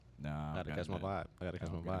gotta catch my vibe. I gotta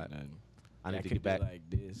catch my vibe. Nothing. I need to could get back. do like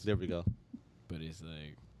this, There we go. but it's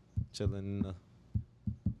like Chilling.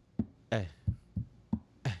 Hey.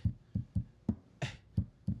 Hey. Hey.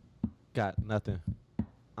 Got nothing.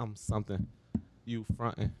 I'm something. You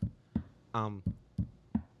fronting. I'm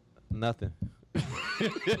nothing.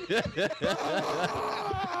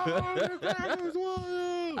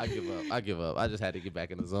 I give up. I just had to get back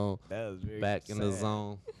in the zone. that was very Back in the sad.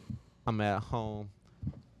 zone. I'm at home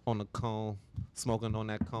on the cone, smoking on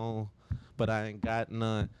that cone, but I ain't got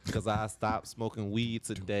none because I stopped smoking weed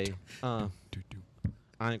today. I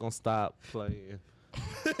ain't gonna stop playing.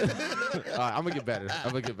 All right, I'm gonna get better. I'm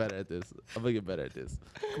gonna get better at this. Growth,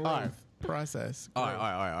 All right. process. All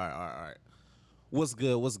right. What's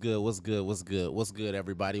good,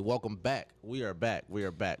 everybody? Welcome back. We are back.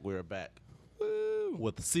 Woo.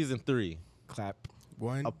 With season 3 Clap.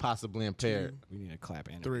 One, of Possibly Impaired. We need a clap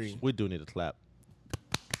and three. We do need a clap.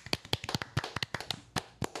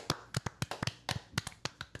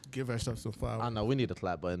 give ourselves some flowers. I know we need a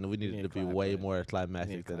clap button. We need need it a to be clap way button. more We need a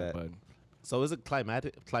climactic than clap that. button. So is it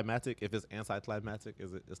climatic? If it's anticlimactic,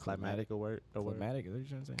 is climatic a word? Climatic? Is that what you're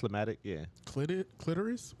trying to say? Climatic, yeah.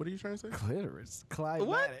 Clitoris? What are you trying to say? Clitoris.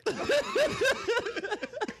 Climatic.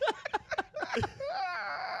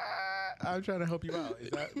 I'm trying to help you out.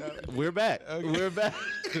 Is that We're back. We're back.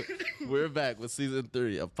 We're back with season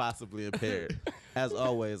 3 of Possibly Impaired. As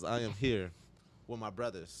always, I am here with my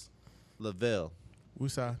brothers, Lavelle,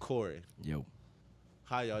 Wusa? Corey. Yo,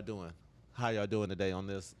 How y'all doing? How y'all doing today on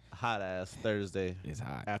this hot ass Thursday it's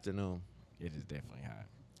hot. afternoon? It is definitely hot.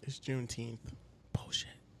 It's Juneteenth. Bullshit.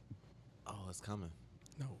 Oh, it's coming.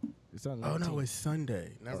 No. It's on Oh, no, 19th. it's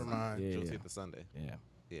Sunday. Never mind. Yeah. Juneteenth is Sunday. Yeah,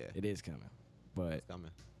 Yeah, it is coming, but it's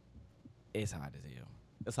coming. it's hot as hell.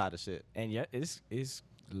 It's hot as shit. And yet, it's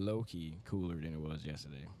low key cooler than it was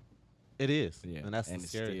yesterday. It is. Yeah, And that's and the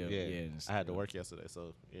it's scary. still- yeah. yeah, and it's I had to still- work yesterday,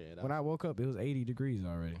 so yeah. That When I woke up, it was 80 degrees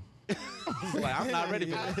already. like, I'm not ready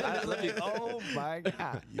for this. Oh my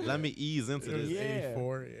god. Let me ease into It was this. Yeah.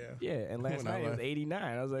 84, yeah. Yeah, and last When I night it was left.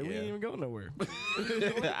 89. I was like, we Yeah. didn't even go nowhere.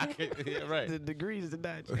 Yeah, right. The degrees did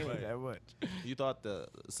not change that much. You thought the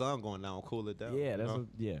sun going down would cool it down? Yeah, you that's know? what,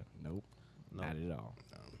 yeah. Nope. No. Not at all.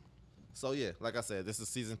 So yeah, like I said, this is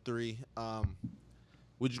season 3.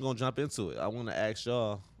 We're just gonna jump into it. I want to ask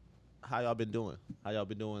y'all how y'all been doing. How y'all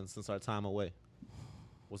been doing since our time away?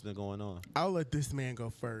 What's been going on? I'll let this man go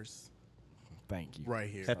first. Thank you. Right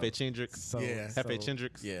here. Hefe Chendricks. So, Yeah. Hefe so,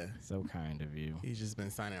 Chendricks. Yeah. so kind of you. He's just been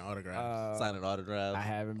signing autographs. Signing autographs. I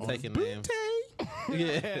haven't been taking names.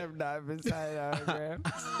 I have not been signing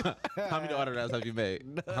autographs. How many autographs have you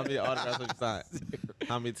made? How many autographs have you signed?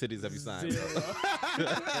 How many titties have you signed?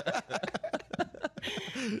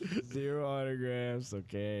 Zero autographs,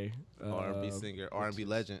 okay. R&B singer, R&B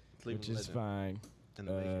legend, Which Cleveland is legend. fine. In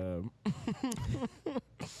the making.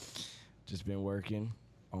 Just been working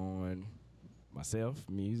on myself,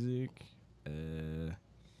 music.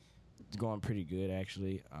 It's going pretty good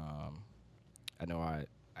actually. I know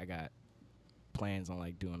I got plans on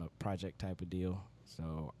like doing a project type of deal,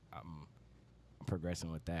 so I'm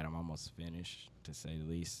progressing with that. I'm almost finished to say the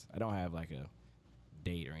least. I don't have like a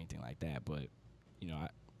date or anything like that, but you know,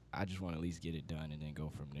 I just want to at least get it done and then go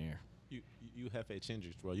from there. You Hefe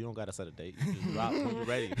Chendricks, bro. You don't gotta set a date. You just drop when you're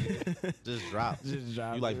ready. Nigga. Just drop. Just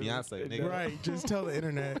drop You like it. Beyonce, nigga. Right. Just tell the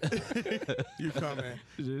internet you coming.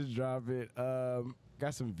 Just drop it.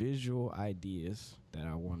 Got some visual ideas that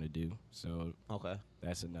I want to do, so Okay.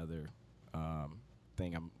 that's another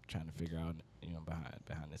thing I'm trying to figure out. You know,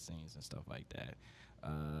 behind the scenes and stuff like that.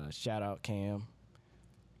 Shout out Cam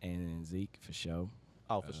and Zeke for show.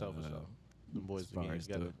 Oh, for sure. The boys As far begin as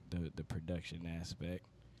together. the production aspect,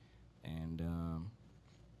 and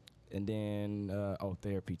then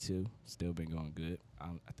therapy too. Still been going good. I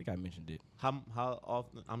think I mentioned it. How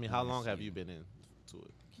often? I mean, how long have you been into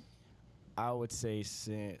it? I would say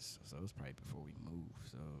since, so it was probably before we moved.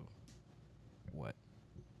 So what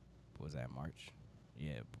was that, March?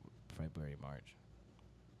 Yeah, February, March,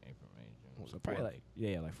 April, May, June. So probably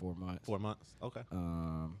like 4 months. 4 months. Okay.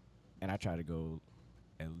 And I try to go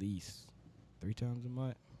at least 3 times a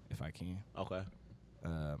month if I can. Okay.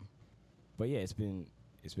 But yeah, it's been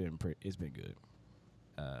good.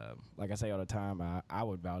 Like I say all the time, I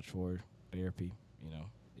would vouch for therapy. You know,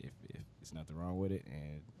 if it's nothing wrong with it,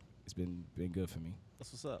 and it's been good for me.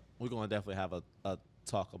 That's what's up. We're gonna definitely have a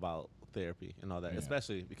talk about therapy and all that, Yeah.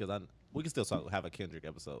 especially because we can still have a Kendrick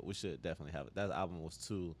episode. We should definitely have it. That album was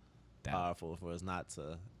too That- powerful for us not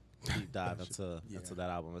to deep dive into that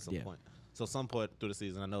album at some Yeah. point. So some point through the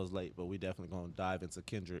season, I know it's late, but we definitely gonna dive into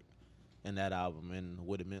Kendrick and that album and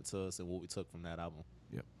what it meant to us and what we took from that album.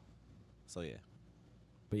 Yep. So yeah.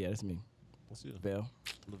 But yeah, that's me. What's you? Bill.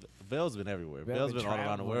 Vale's been everywhere. Bill Vale's been all around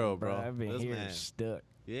the traveling, world, bro. I've been This here man. stuck.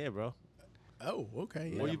 Yeah, bro. Oh,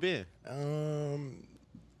 okay. Where Yeah. you been?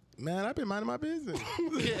 Man, I've been minding my business.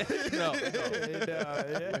 no.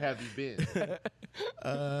 Where have you been?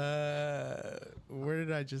 Where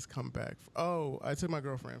did I just come back? Oh, I took my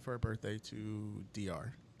girlfriend for her birthday to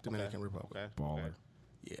DR, Dominican Republic. Okay. Baller.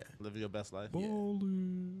 Yeah, Living your best life.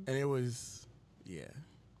 and it was, yeah.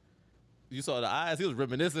 You saw the eyes. He was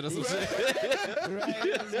reminiscing of some shit.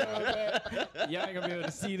 Y'all ain't gonna be able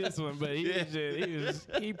to see this one, but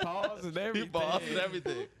he paused and everything. He paused and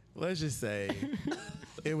everything. Let's just say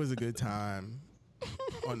it was a good time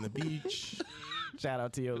on the beach. Shout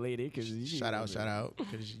out to your lady, cause Shout out,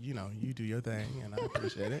 because you know you do your thing, and I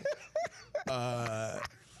appreciate it. I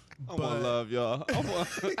But- want love, y'all.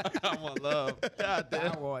 I want love. God I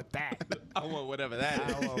damn. want that. I want whatever that I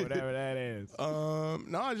is. want whatever that is.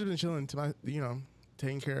 No, I just been chilling to my,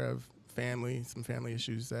 taking care of family, some family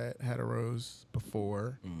issues that had arose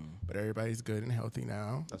before, but everybody's good and healthy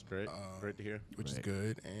now, That's great. Great to hear. which is Right.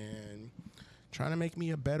 good, and trying to make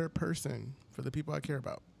me a better person for the people I care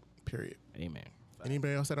about. Period. Amen.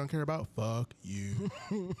 Anybody else I don't care about, fuck you.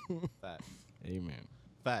 Facts. Amen.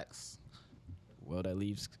 Facts. Well, that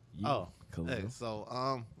leaves you. Oh, Khalil. hey,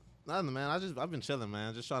 so nothing, man. I've been chilling,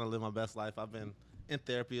 man. Just trying to live my best life. I've been in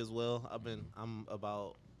therapy as well. I'm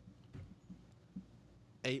about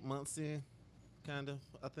 8 months in, kind of.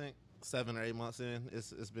 I think 7 or 8 months in.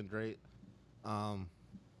 It's been great.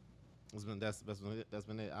 That's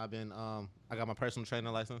been it. I got my personal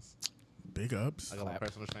trainer license. Big ups. I got my Clap.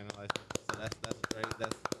 personal trainer license. So that's great.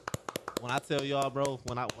 That's when I tell y'all, bro.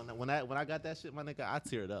 When I got that shit, my nigga, I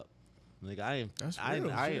teared up. Nigga, That's I real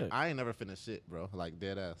shit. ain't never finished shit, bro. Like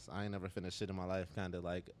dead ass. I ain't never finished shit in my life. Kind of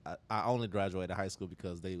like I only graduated high school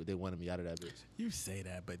because they wanted me out of that bitch. You say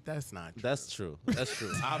that, but that's not true. That's true. That's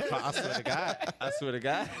true. I swear to God. I swear to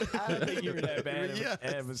God. I don't think you were that bad Yes.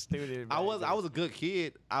 of a student. I was a good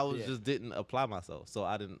kid. I was Yeah. just didn't apply myself. So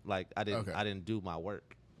I didn't do my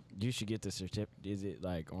work. You should get the certificate. Is it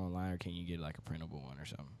like online, or can you get like a printable one or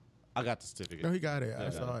something? I got the certificate. No, he got it. Yeah, I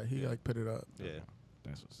saw it. He yeah. like put it up. Yeah,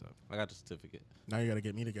 That's what's up. I got the certificate. Now you got to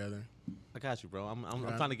get me together. I got you, bro. I'm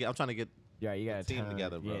Yeah. trying to get Yeah, you got to team turn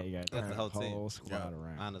together, bro. Yeah, you got to That's turn the the whole whole team. squad Yeah.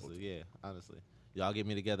 around. honestly. Y'all get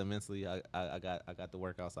me together mentally. I got the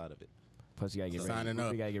work outside of it. Plus, you got to get Signing ready.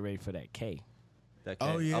 up. We got to get ready for that K. That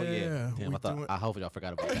Oh, cat- yeah. Damn, We doing- I hope y'all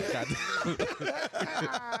forgot about that.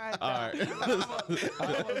 All right.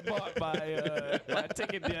 I was bought my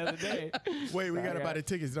ticket the other day. Wait, we got to buy the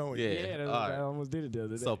tickets, don't we? Yeah. Yeah, that's all what I right. almost did it the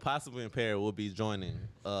other day. So possibly impaired will be joining.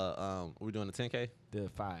 We're doing the 10K, the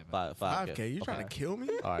 5. 5K. You trying to kill me?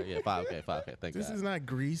 All right, yeah, 5K. Thank This God. is not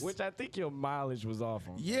Greece. Which I think your mileage was off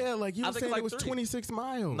on. Yeah, like you I were think saying like it was 3. 26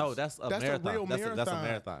 miles. No, that's a that's marathon. a real That's a marathon.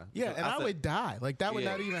 marathon. Yeah, and I said- would die. Like that would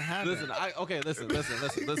Yeah. not even happen. Listen.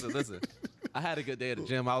 I had a good day at the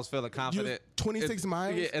gym. I was feeling confident. 26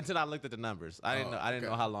 miles? Yeah, until I looked at the numbers. I didn't okay.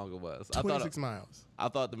 know how long it was. 26 miles. I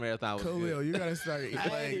thought the marathon was Khalil, good. you gotta start.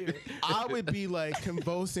 Like, I would be like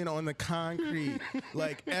convulsing on the concrete.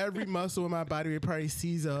 Like every muscle in my body would probably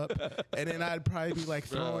seize up, and then I'd probably be like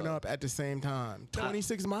throwing up at the same time.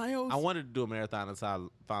 26 miles. I wanted to do a marathon until I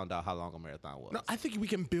found out how long a marathon was. No, I think we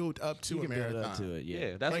can build up to You a can build marathon. up to it. Yeah.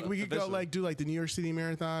 yeah, that's Like what- we could go eventually- like do like the New York City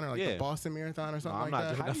Marathon or like Yeah. the Boston Marathon or No, something I'm like not that.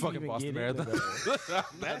 doing How that do you fucking even Boston get into Marathon.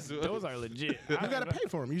 I'm not doing Those are legit. You gotta pay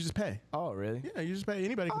for them. You just pay. Oh, really? Yeah, you just pay.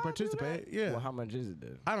 Anybody can participate. Yeah. Well, how much is it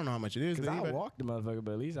then? I don't know how much it is. Because I anybody- walk the motherfucker,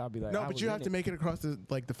 but at least I'll be like, No, I but was you in have to it. make it across the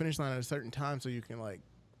finish line at a certain time so you can like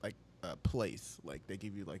a place. Like they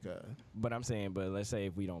give you like a. But I'm saying, but let's say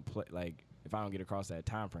if we don't play, like if I don't get across that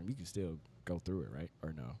time frame, you can still go through it, right?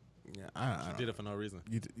 Or no? Yeah, I You don't did it for no reason.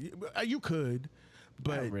 You could,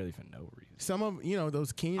 but Not really for no reason. some of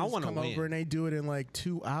those I Kenyans wanna come win. over and they do it in like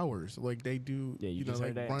 2 hours. Like they do, Yeah, you know, just like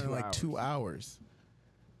heard that, running 2 like 2 hours.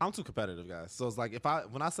 I'm too competitive, guys. So it's like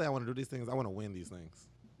when I say I want to do these things, I want to win these things.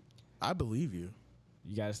 I believe you.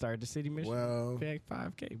 You got to start the city mission. Well, Pay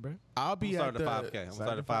 5K, bro. I'll I'm be at starting the the 5K. I'm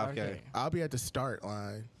starting the 5K. I'll be at the start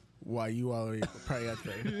line while you already probably at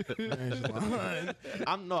the finish line.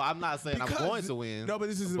 I'm not saying I'm Because- going to win. No, but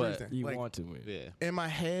this is the But- reason. You Like, want to win. Yeah. in my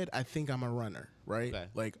head, I think I'm a runner, right? Okay.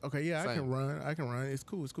 Like, okay, yeah, I Same. can run. It's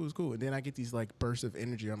cool. And then I get these like bursts of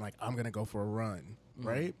energy. I'm like, I'm gonna go for a run,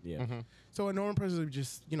 right? Yeah. So a normal person would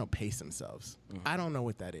just, pace themselves. I don't know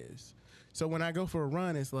what that is. So when I go for a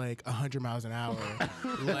run, it's like 100 miles an hour,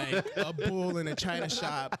 like a bull in a china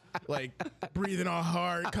shop, like breathing all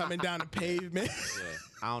hard, coming down the pavement. Yeah.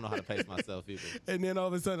 I don't know how to pace myself either. And then all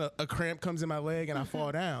of a sudden a cramp comes in my leg and I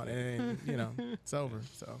fall down and, it's over.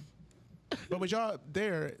 So, but with y'all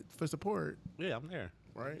there for support, Yeah, I'm there.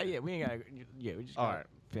 right? Yeah, we ain't got. Yeah, we just All got right.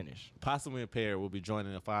 finish. Possibly Impaired will be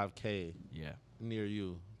joining a 5K Yeah, near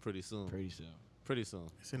you pretty soon. pretty soon. Pretty soon.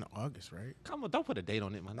 It's in August, right? Come on, don't put a date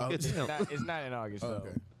on it, man. Oh, Get it's chill. It's not in August, though.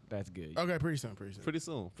 Okay. That's good. Okay, pretty soon, pretty soon. Pretty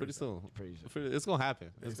soon. Pretty soon. Pretty soon. It's gonna happen.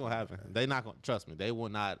 It's It's gonna gonna happen. happen. They not gonna trust me. They will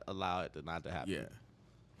not allow it to not to happen. Yeah.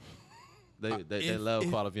 They If- love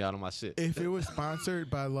if- calling me out on my shit. If it was sponsored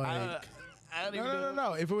by like I don't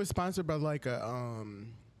no. If it was sponsored by like a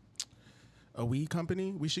weed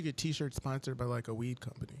company, we should get T-shirts sponsored by like a weed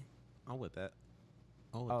company. I'm with that.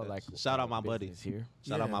 I'm with Oh, that. like shout out my buddy. business here.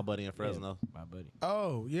 Shout out Yeah. my buddy in Fresno. Yeah, my buddy.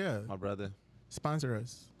 Oh yeah, My brother. sponsor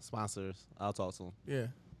us. Sponsors. I'll talk to him. Yeah,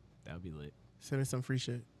 That would be lit. send us some free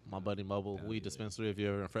shit. My buddy Mobile That'd Weed be lit. Dispensary. If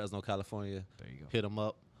you're ever in Fresno, California, There you go. hit him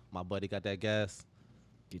up. My buddy got that gas.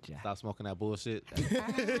 Get ya. Stop smoking that bullshit.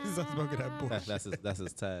 Stop smoking that bullshit. That's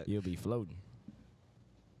his tag. You'll be floating.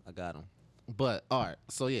 I got him. But all right,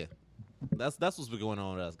 so yeah, that's what's been going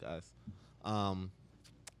on with us, guys.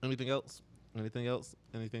 Anything else? Anything else?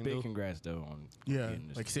 Anything Big new? congrats though on Yeah, getting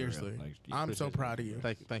this like for seriously. real. Like, I'm so Appreciate proud of you.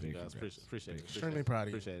 Thank you, Big guys. congrats. Appreciate it. Extremely proud of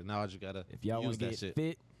you. Appreciate it. Now I just gotta if y'all use want to that get shit.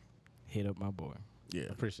 fit, hit up my boy. Yeah.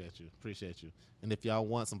 Appreciate you. And if y'all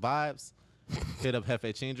want some vibes, hit up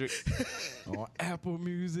Hefe Chendrix. On Apple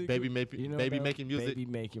Music, Baby making music. Baby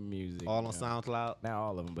making music. All you on know. SoundCloud. Not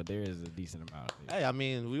all of them, but there is a decent amount. Of Hey, I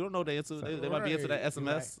mean, we don't know they into. They might be into that Right.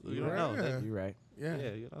 SMS. You You don't right. know. Yeah. You're right. Yeah.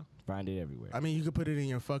 Yeah, you know. Find it everywhere. I mean, you could put it in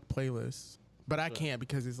your fuck playlist, but I Sure. can't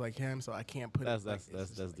because it's like him, so I can't put That's it. Like, that's it's that's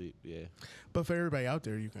just that's like- deep. Yeah. But for everybody out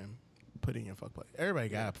there, you can put in your fuck playlist. Everybody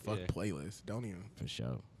got a fuck Yeah. playlist. Don't even. For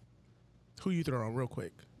sure. Who you throw on real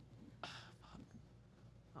quick? I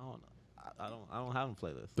don't know. I don't have a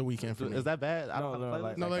playlist. The Weeknd for me. Is that bad? I don't No, have a no,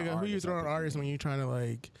 playlist. No, Like like an who you artist, throw I on think artists you when you're trying to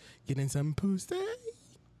like get in some pussy?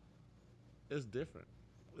 It's different.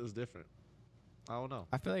 It's different. I don't know.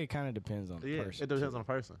 I feel like it kind of depends on the Yeah, person. it depends too. on the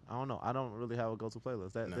person. I don't know. I don't really have a go-to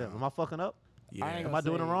playlist. That No. damn, am I fucking up? Yeah. I ain't Am I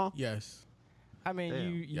doing it say- wrong? Yes. I mean,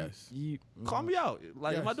 Damn. Yes. you Call me out.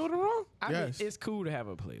 Like, am I Yes. doing it wrong? I Yes. mean, it's cool to have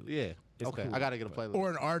a playlist. Yeah. It's Okay, cool, I gotta get a but- playlist. Or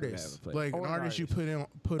an artist, playlist. like Or an an artist you put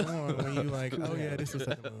on when you like, oh yeah, this was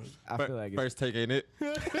like I feel like it's First take, ain't it?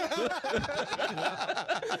 first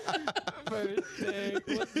take.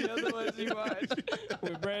 What's the other ones you watch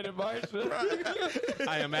with Brandon Marshall?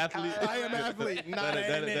 I am athlete. I am athlete. Nah, that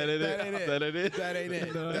ain't it. That ain't That ain't it. it. That ain't it. That ain't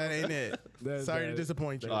it. That ain't it. That's Sorry not to it.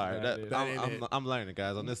 disappoint you. All right, That That ain't it. I'm learning,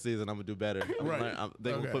 guys. On this season, I'm gonna do better. Right.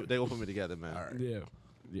 They Okay. gonna put me together, man. All right. Yeah.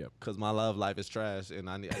 Yeah. Cause my love life is trash, and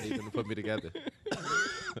I need them to put me together.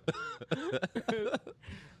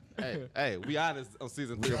 hey, we honest on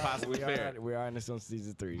season 3 of Possibly Fair. We are in this on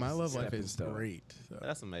season 3. My love life Stepping is stone. great. So.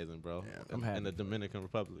 That's amazing, bro. Yeah, I'm happy in the for you. Dominican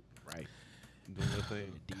Republic, Right. doing your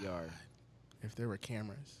thing. DR. If there were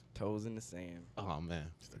cameras, Toes in the sand. Oh man,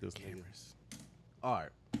 if there This were nigga. cameras. All right,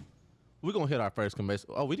 we're gonna hit our first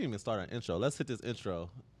commercial. Oh, we didn't even start our intro. Let's hit this intro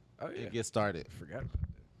Oh, yeah. and get started Forgot about that.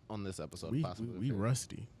 on this episode. of We Possibly Fair.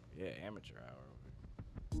 rusty. Yeah, amateur hour.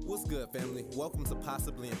 What's good, family? Welcome to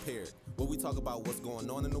Possibly Impaired, where we talk about what's going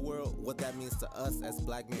on in the world, what that means to us as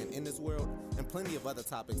black men in this world, and plenty of other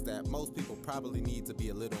topics that most people probably need to be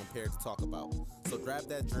a little impaired to talk about. So grab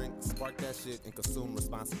that drink, spark that shit, and consume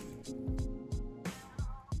responsibly.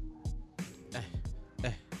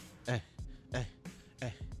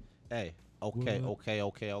 Hey,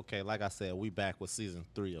 okay. Like I said, we back with season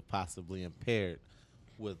 3 of Possibly Impaired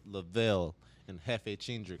with Lavelle and Hefe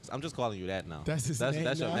Chendrix. I'm just calling you that now. That's his name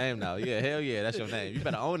That's your now? name now. Yeah, hell yeah, that's your name. You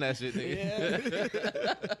better own that shit,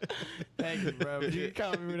 nigga. Thank you, bro. You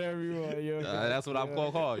can call me whatever you want. You don't gotta- That's what I'm you gonna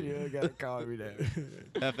don't- call you. You don't gotta call me that.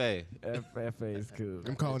 Hefe, FA is cool.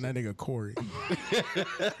 I'm calling that nigga Corey.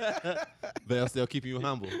 they'll still keep you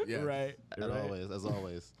humble. Yeah. Right. As right. always, as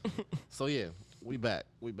always. So yeah, we back.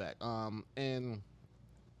 And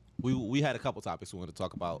we had a couple topics we wanted to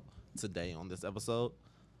talk about today on this episode.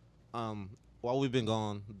 While we've been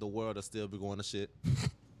gone, the world will still be going to shit.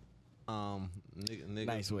 Niggas,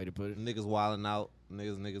 Nice way to put it. niggas wilding out.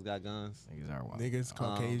 Niggas got guns. Niggas are wild. Niggas,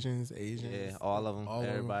 Caucasians, Asians. Yeah, all of them. all of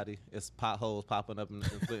 'em. Everybody. It's potholes popping up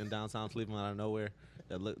in downtown Cleveland out of nowhere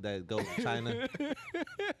that go to China.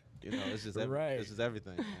 You know, it's just Right. it's just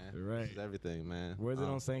everything, man. Right. It's just everything, man. Where's it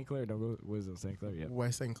on St. Clair? Don't go. Where's it on St. Clair? Yep.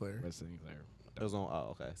 West St. Clair. West St. Clair. It was on.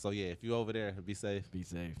 Oh, okay. So yeah, if you over there, be safe. Be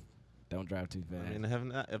safe. Don't drive too fast. I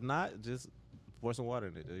mean, if not, just pour some water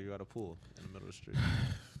in it. You got a pool in the middle of the street.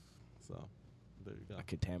 So there you go. A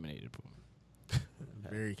contaminated pool.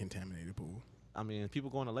 Very contaminated pool. I mean, people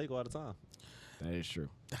go on the lake all the time. That is true.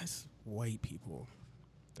 That's white people.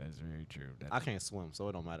 That is very true. That I can't swim, so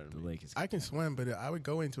it don't matter to The me. lake is. I can swim, but I would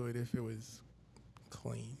go into it if it was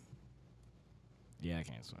clean. Yeah, I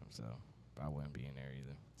can't swim, so I wouldn't be in there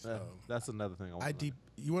either. So That's another thing. I deep.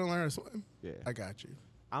 You want to learn to swim? Yeah. I got you.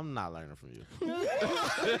 I'm not learning from you.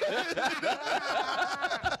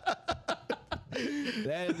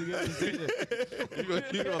 That is a good decision.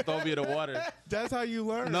 You gonna throw me in the water? That's how you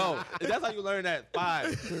learn. No, that's how you learn at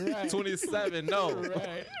 5:27. No,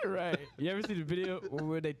 Right. You ever see the video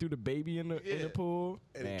where they threw the baby in the pool?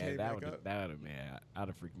 And it came that back up. would have I'd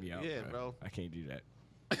have freaked me out. Yeah, bro. I can't do that.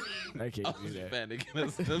 I can't do that.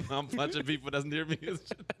 panicking. I'm punching people that's near me. and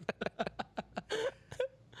shit.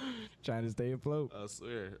 Trying to stay afloat. I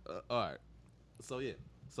swear. All right. So yeah.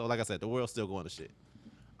 So like I said, the world's still going to shit.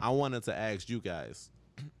 I wanted to ask you guys,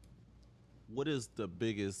 what is the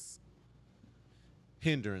biggest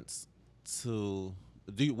hindrance to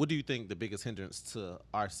what do you think the biggest hindrance to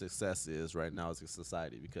our success is right now as a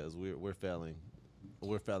society? Because we're failing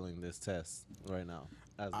this test right now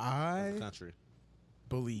as a country.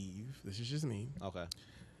 Believe, this is just me, Okay.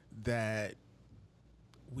 that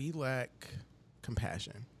we lack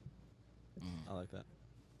compassion I like that.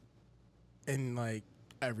 in like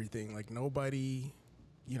everything. Like nobody,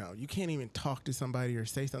 you can't even talk to somebody or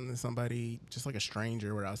say something to somebody, just like a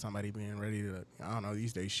stranger, without somebody being ready to, I don't know,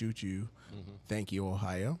 these days shoot you. Thank you,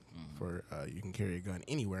 Ohio, for you can carry a gun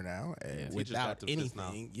anywhere now Teachers without got to just now.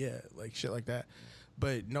 anything. Yeah, like shit like that.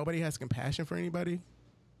 But nobody has compassion for anybody,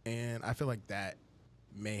 and I feel like that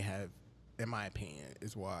may have, in my opinion,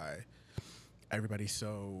 is why everybody's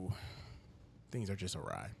things are just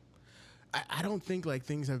awry. I don't think like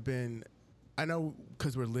things have been, I know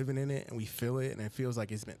because we're living in it and we feel it and it feels like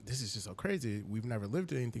this is just so crazy. We've never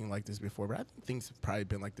lived anything like this before, but I think things have probably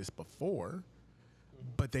been like this before,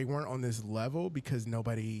 but they weren't on this level because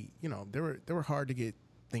nobody, they were hard to get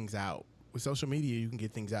things out. With social media, you can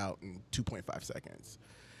get things out in 2.5 seconds.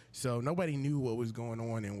 So nobody knew what was going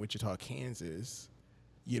on in Wichita, Kansas,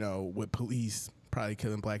 with police probably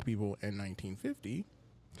killing black people in 1950.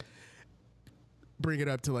 Bring it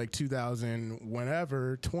up to like 2000,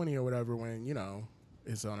 whenever, 20 or whatever, when,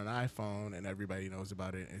 it's on an iPhone and everybody knows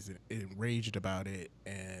about it, is enraged about it,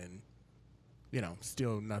 and,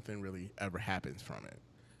 still nothing really ever happens from it.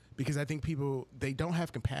 Because I think people, they don't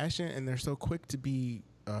have compassion and they're so quick to be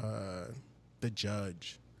the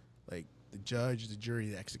judge. Like, the judge, the jury,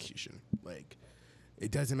 the execution. Like,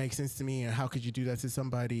 it doesn't make sense to me, and how could you do that to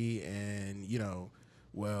somebody, and,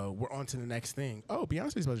 well, we're on to the next thing. Oh,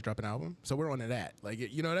 Beyonce's supposed to drop an album, so we're on to that. Like,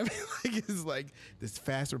 you know what I mean? Like, it's like this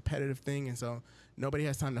fast, repetitive thing, and so nobody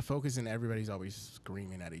has time to focus, and everybody's always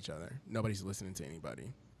screaming at each other. Nobody's listening to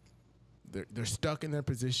anybody. They're stuck in their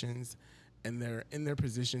positions, and they're in their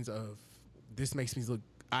positions of, this makes me look,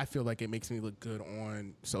 I feel like it makes me look good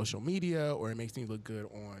on social media, or it makes me look good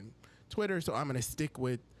on Twitter, so I'm going to stick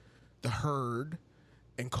with the herd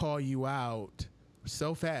and call you out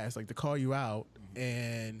so fast, like to call you out.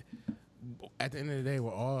 And at the end of the day,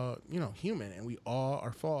 we're all, human, and we all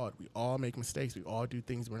are flawed. We all make mistakes. We all do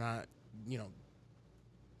things we're not,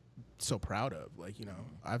 so proud of. Like,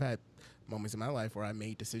 I've had moments in my life where I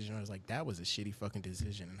made decisions where I was like, that was a shitty fucking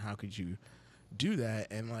decision, and how could you do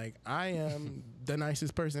that? And like, I am the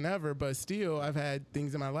nicest person ever, but still I've had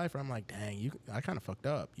things in my life where I'm like, dang, I kind of fucked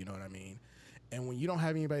up. You know what I mean? And when you don't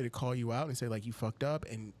have anybody to call you out and say like, you fucked up,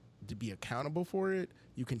 and to be accountable for it,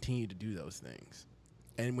 you continue to do those things.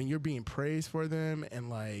 And when you're being praised for them and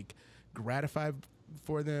like gratified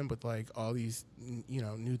for them with like all these,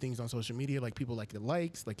 new things on social media, like people like the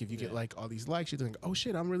likes, like if you get like all these likes, you think, oh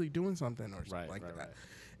shit, I'm really doing something, or something like that. Right.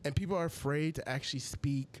 And people are afraid to actually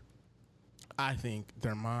speak, I think,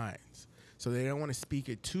 their minds. So they don't want to speak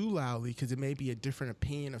it too loudly because it may be a different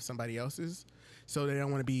opinion of somebody else's. So they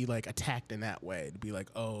don't want to be like attacked in that way, to be like,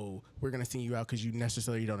 oh, we're going to sing you out because you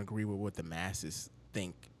necessarily don't agree with what the masses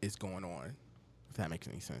think is going on. If that makes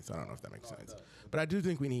any sense. I don't know if that makes sense. But I do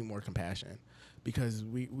think we need more compassion, because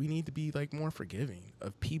we need to be like more forgiving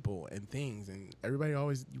of people and things. And everybody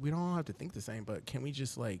always, we don't all have to think the same, but can we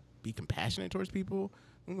just like be compassionate towards people?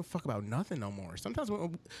 We don't give a fuck about nothing no more. Sometimes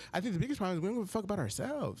I think the biggest problem is we don't give a fuck about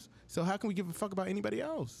ourselves. So how can we give a fuck about anybody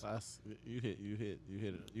else? You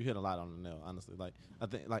hit a lot on the nail, honestly. Like, I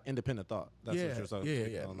think like independent thought. That's what you're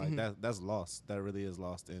saying. Like that's lost. That really is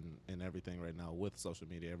lost in everything right now with social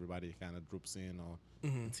media. Everybody kind of groups in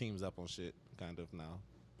on teams up on shit kind of now.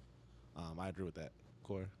 I agree with that.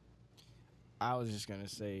 Corey? I was just gonna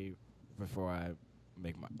say, before I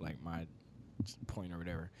make my point or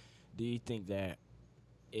whatever, do you think that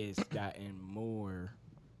it's gotten more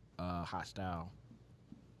hostile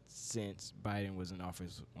since Biden was in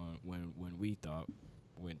office? When we thought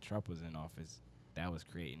when Trump was in office, that was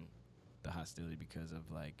creating the hostility because of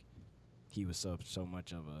like he was so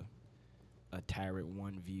much of a tyrant,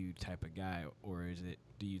 one view type of guy, or is it?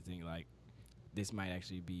 Do you think like this might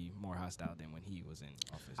actually be more hostile than when he was in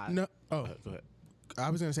office. No. Oh, Go ahead. I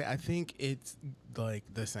was gonna say I think it's like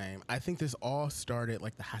the same. I think this all started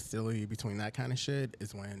like the hostility between that kind of shit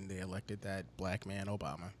is when they elected that black man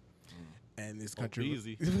Obama, and this country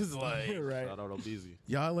Obeezy. it was like Right. Shout out Obeezy.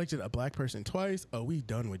 y'all elected a black person twice. Oh, we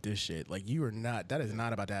done with this shit. Like you are not. That is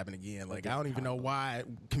not about to happen again. Like I don't even know why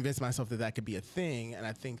I convinced myself that that could be a thing, and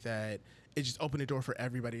I think that it just opened the door for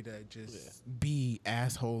everybody to just be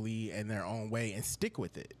assholey in their own way and stick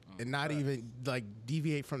with it, and not even like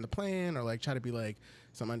deviate from the plan or like try to be like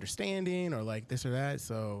some understanding or like this or that.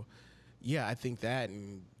 So yeah, I think that,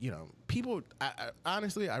 and you know, people.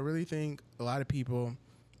 Honestly, I really think a lot of people.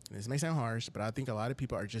 And this may sound harsh, but I think a lot of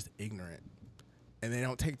people are just ignorant, and they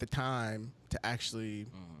don't take the time to actually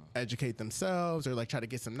educate themselves or like try to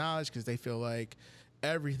get some knowledge because they feel like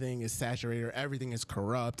everything is saturated or everything is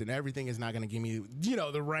corrupt and everything is not going to give me, you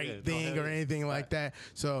know, the right thing or anything like that.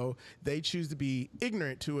 So they choose to be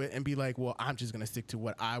ignorant to it and be like, well, I'm just going to stick to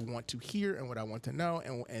what I want to hear and what I want to know,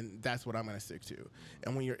 and that's what I'm going to stick to.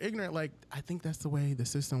 And when you're ignorant, like, I think that's the way the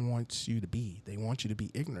system wants you to be. They want you to be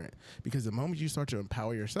ignorant because the moment you start to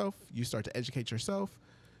empower yourself, you start to educate yourself,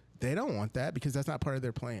 they don't want that because that's not part of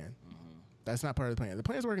their plan. That's not part of the plan. The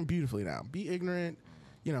plan is working beautifully now. Be ignorant.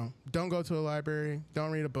 You know, don't go to a library.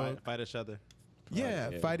 Don't read a book. Fight each other.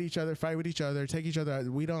 Yeah, fight each other. Fight with each other. Take each other out.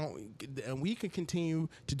 We don't, and we can continue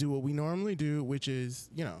to do what we normally do, which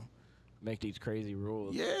is, you know, Make these crazy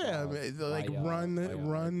rules. yeah, like run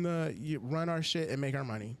our shit and make our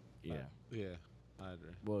money. Yeah. Yeah, I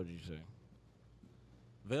agree. What would you say?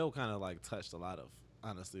 Vale kind of like touched a lot of,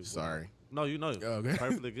 honestly. Sorry. No, you know, Okay.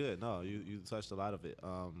 perfectly good. No, you touched a lot of it.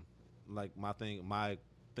 Like my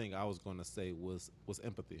thing I was going to say was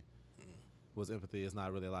empathy. Was empathy. It's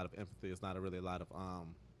not really a lot of empathy. It's not really a lot of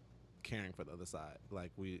caring for the other side.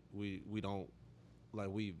 Like we don't, like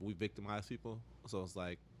we victimize people. So it's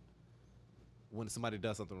like when somebody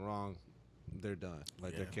does something wrong, they're done.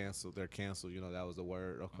 Like they're canceled. They're canceled. You know, that was the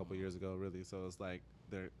word a couple years ago, really. So it's like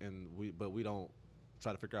but we don't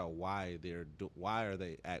try to figure out why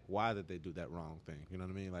why did they do that wrong thing? You know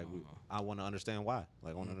what I mean? Like I want to understand why.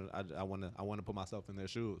 Like I want to put myself in their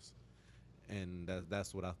shoes, and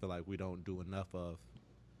that's what I feel like we don't do enough of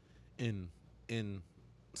in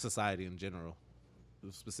society in general,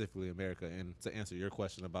 specifically America. And to answer your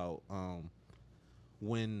question about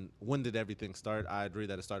when did everything start, I agree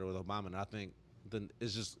that it started with Obama, and I think then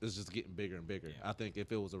it's just getting bigger and bigger. Yeah. I think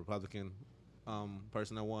if it was a Republican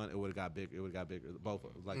person that won, it would have got big. It would have got bigger. Both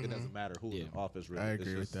like it doesn't matter who's in office. Really, I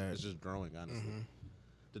agree with that. It's just growing. Honestly,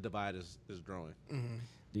 the divide is growing.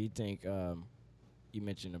 Do you think you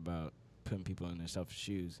mentioned about putting people in their selfish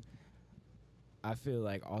shoes? I feel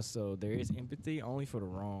like also there is empathy only for the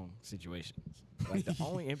wrong situations. Like the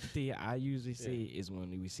only empathy I usually see is when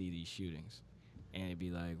we see these shootings, and it'd be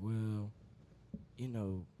like, well, you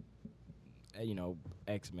know,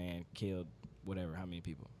 X man killed whatever, how many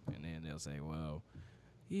people, and then they'll say, well,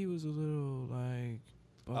 he was a little like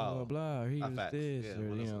blah blah blah, he was facts. this, Yeah, or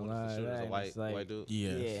when you it's- know, when it's like a shooter's that. a And white- it's like, white dude.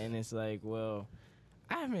 Yes. yeah, and it's like, well,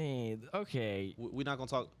 I mean, okay, We're not gonna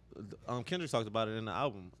talk. Kendrick talked about it in the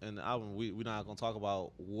album. In the album, we're not gonna talk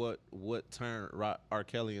about what turned R.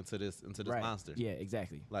 Kelly into this right. monster. Yeah,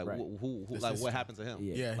 exactly. Like right. who The like system. what happened to him?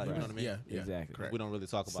 Yeah. Yeah, like you know what I mean. Yeah, Exactly. correct. We don't really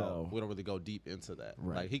talk about. So- we don't really go deep into that.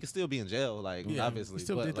 Right. Like he could still be in jail. Like Yeah, obviously, he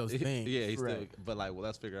still but, did those like, things. Yeah, he still. Right. But like, well,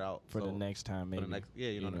 let's figure out For the so- next time, maybe. For the next, yeah,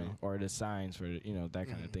 you know what I mean. Or the signs for that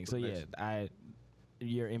kind of thing. For So the yeah, next-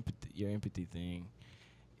 your empathy thing.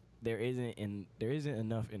 There isn't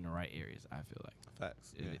enough in the right areas. I feel like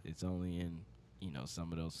Facts. Yeah. it's only in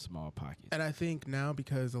some of those small pockets. And I think now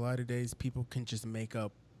because a lot of days people can just make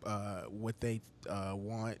up what they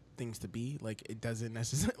want things to be. Like it doesn't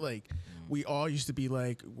necessarily like we all used to be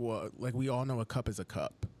like, well, like we all know a cup is a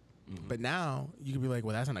cup, but now you can be like,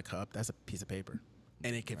 well, that's not a cup, that's a piece of paper,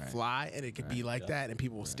 and it can Right. fly and it can be like that, and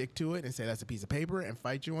people will stick to it and say that's a piece of paper and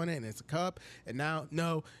fight you on it, and it's a cup. And now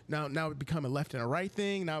it become a left and a right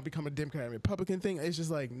thing. Now it become a Democrat and Republican thing. It's just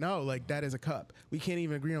like no, like that is a cup. We can't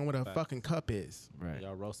even agree on what a fucking cup is. Right.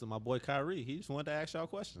 Y'all roasted my boy Kyrie. He just wanted to ask y'all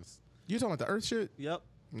questions. You talking about the Earth shit? Yep.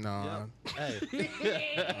 No. Yep. Hey.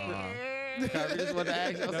 Kyrie just wanted to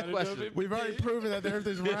ask y'all some questions. We've already proven that the Earth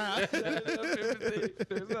is round.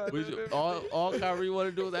 All Kyrie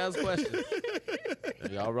wanted to do was ask questions.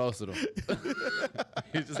 And y'all roasted him.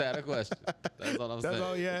 He just had a question. That's all I'm That's saying.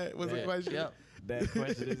 all he had was a Yeah. question. Yep. That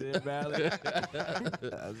question is invalid.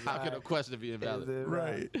 How can a question be invalid?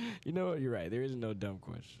 Right. You know what? You're right. There is no dumb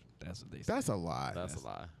question. That's what they say. That's a lie. That's a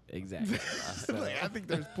lie. Exactly. Like, I think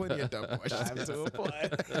there's plenty of dumb questions. Time to apply.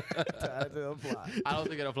 Time to apply. I don't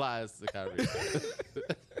think it applies to Kyrie.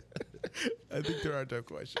 I think there are tough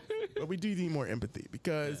questions, but we do need more empathy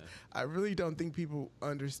because I really don't think people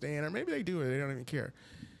understand, or maybe they do, and they don't even care.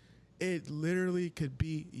 It literally could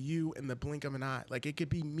be you in the blink of an eye. Like, it could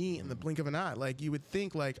be me in the blink of an eye. Like, you would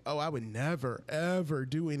think, like, oh, I would never, ever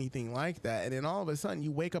do anything like that. And then all of a sudden,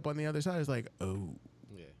 you wake up on the other side. It's like, oh,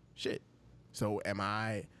 shit. So am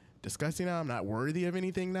I disgusting now? I'm not worthy of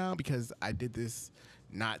anything now because I did this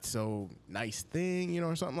not so nice thing,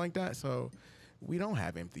 or something like that. So we don't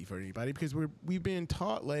have empathy for anybody because we've been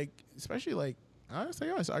taught, like, especially, like, honestly,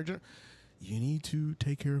 you need to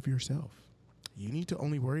take care of yourself. You need to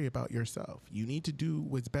only worry about yourself. You need to do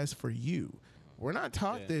what's best for you. We're not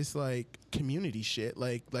taught this, like, community shit.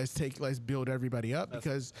 Like, let's build everybody up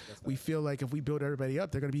because we feel like if we build everybody up,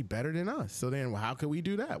 they're going to be better than us. So then how could we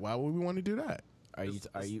do that? Why would we want to do that? Are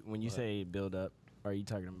you when you say build up, are you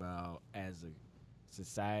talking about as a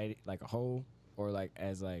society, like a whole, or like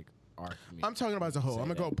as like our community? I'm talking about as a whole. I'm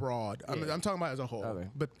going to go broad. Yeah. I'm talking about as a whole. Okay.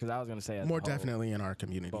 But because I was going to say as more a whole. definitely in our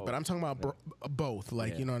community. Both. But I'm talking about both.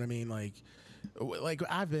 Like, you know what I mean? Like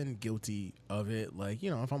I've been guilty of it. Like,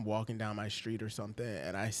 if I'm walking down my street or something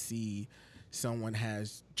and I see someone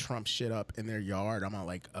has Trump shit up in their yard, I'm not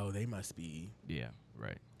like, oh, they must be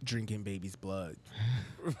drinking baby's blood.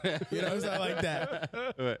 It's not like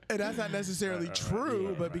that. And that's not necessarily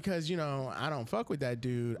true, but because, I don't fuck with that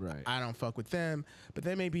dude. Right. I don't fuck with them. But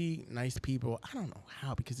they may be nice people. I don't know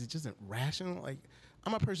how, because it just isn't rational. Like,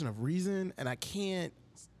 I'm a person of reason, and I can't.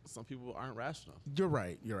 Some people aren't rational. You're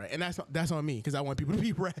right. And that's on me because I want people to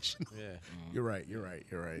be rational. Yeah. You're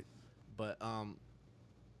right. But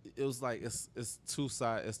it was like it's two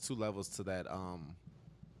sides. It's two levels to that.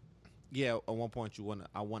 Yeah, at one point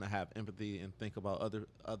I want to have empathy and think about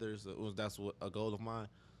others. That's what a goal of mine.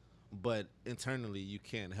 But internally, you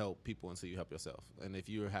can't help people until you help yourself. And if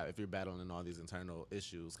you're battling all these internal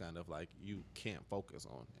issues, kind of like you can't focus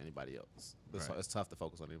on anybody else. It's tough to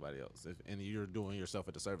focus on anybody else, and you're doing yourself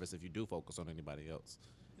a disservice if you do focus on anybody else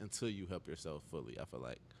until you help yourself fully. I feel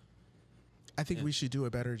like. I think we should do a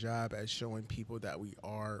better job at showing people that we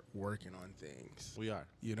are working on things. We are.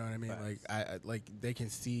 You know what I mean? Facts. Like I like they can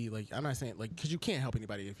see. Like, I'm not saying like because you can't help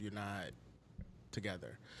anybody if you're not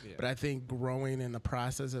together. Yeah. But I think growing in the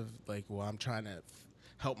process of like, well, I'm trying to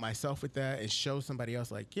help myself with that and show somebody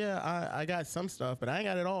else like, yeah, I got some stuff, but I ain't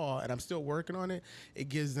got it all, and I'm still working on it. It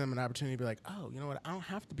gives them an opportunity to be like, oh, you know what? I don't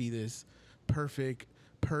have to be this perfect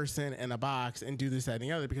person in a box and do this, that, and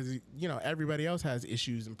the other, because everybody else has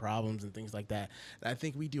issues and problems and things like that. And I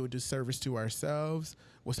think we do a disservice to ourselves,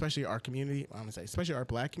 well, especially our community. I'm gonna say, especially our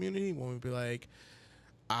Black community, when we be like,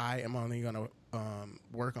 I am only gonna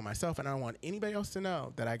work on myself, and I don't want anybody else to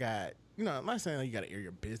know that I got. I'm not saying like, you got to air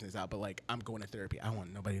your business out, but like, I'm going to therapy. I don't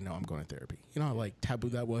want nobody to know I'm going to therapy. You know how like taboo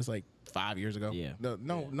that was like 5 years ago. Yeah. No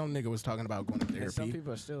nigga was talking about going to therapy. And some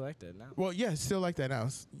people are still like that now. Well, yeah, it's still like that now.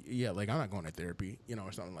 Yeah, like I'm not going to therapy,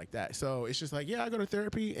 or something like that. So it's just like, yeah, I go to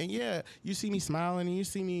therapy, and yeah, you see me smiling, and you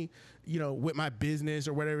see me, with my business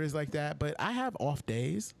or whatever it is like that. But I have off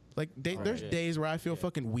days. Like there's days where I feel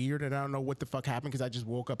fucking weird and I don't know what the fuck happened because I just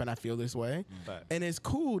woke up and I feel this way. Right. And it's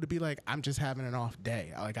cool to be like, I'm just having an off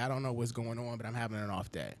day. Like, I don't know what's going on, but I'm having an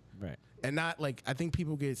off day. Right. And not like, I think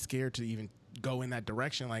people get scared to even go in that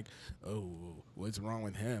direction. Like, oh, what's wrong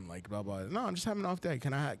with him? Like, blah, blah. No, I'm just having an off day.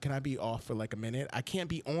 Can I be off for like a minute? I can't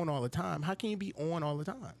be on all the time. How can you be on all the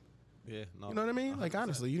time? Yeah, no. You know what I mean? 100%. Like,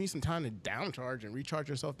 honestly, you need some time to downcharge and recharge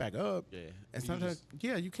yourself back up. Yeah. And You sometimes,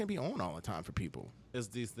 you can't be on all the time for people. It's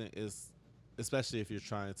these things. Especially if you're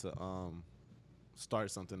trying to start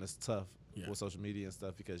something that's tough with social media and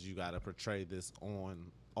stuff, because you gotta portray this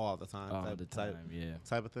on all the time,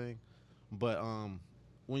 type of thing. But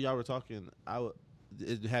when y'all were talking,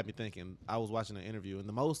 it had me thinking. I was watching an interview, and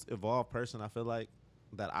the most evolved person I feel like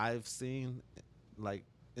that I've seen, like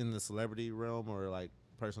in the celebrity realm or like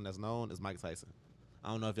person that's known, is Mike Tyson. I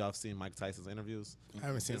don't know if y'all have seen Mike Tyson's interviews. I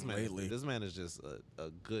haven't seen him lately. This man is just a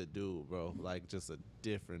good dude, bro. Like, just a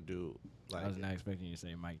different dude. Like, I was not expecting you to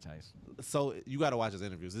say Mike Tyson. So you got to watch his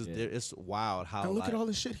interviews. It's wild how. And look at all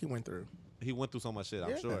the shit he went through. He went through so much shit.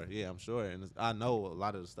 I'm sure. Yeah, I'm sure. And I know a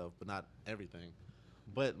lot of the stuff, but not everything.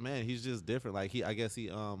 But man, he's just different. Like I guess he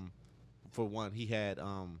for one, he had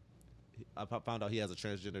I found out he has a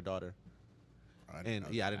transgender daughter. I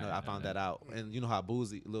didn't know. I found that out. And you know how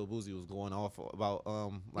Lil Boosie was going off about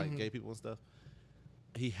gay people and stuff.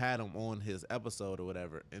 He had him on his episode or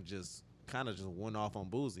whatever, and just kind of just went off on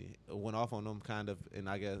Boosie, went off on him kind of. And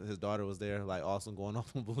I guess his daughter was there, like also going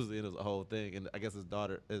off on Boosie, and it was a whole thing. And I guess his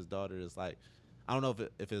daughter is like I don't know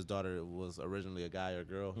if his daughter was originally a guy or a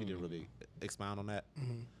girl. He didn't really expound on that.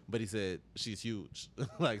 But he said she's huge.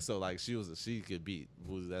 Like so like she could beat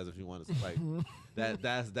Boosie as if he wanted to. Like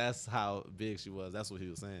that's how big she was. That's what he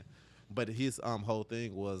was saying. But his whole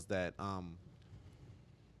thing was that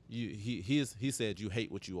he said you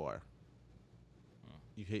hate what you are.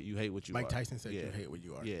 You hate what you are. Mike Tyson said Yeah. you hate what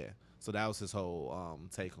you are. Yeah. So that was his whole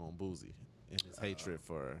take on Boosie and his hatred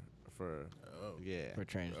for yeah. For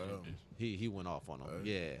transgenders. He went off on him.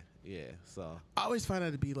 Yeah. So I always find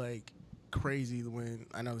that to be like crazy when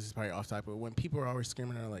I know this is probably off topic, but when people are always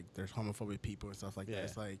screaming at like there's homophobic people and stuff like that, Yeah.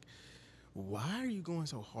 it's like, why are you going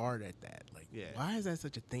so hard at that? Like, Yeah. why is that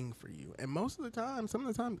such a thing for you? And most of the time, some of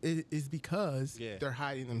the time, it is because Yeah. they're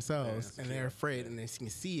hiding themselves Yeah, and they're insecure. afraid and they can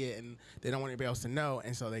see it and they don't want anybody else to know,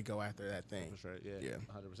 and so they go after that thing. That's right. Yeah. Yeah.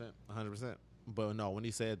 100%. But no, when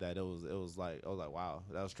he said that, it was like I was like, wow,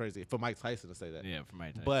 that was crazy for Mike Tyson to say that. Yeah, for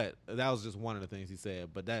Mike Tyson. But that was just one of the things he said.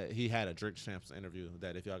 But that he had a Drink Champs interview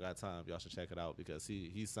that if y'all got time, y'all should check it out because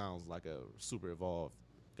he sounds like a super evolved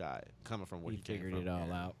guy coming from where he he came figured from. it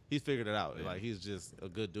all out. He's figured it out. Yeah. Like he's just a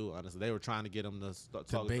good dude. Honestly, they were trying to get him to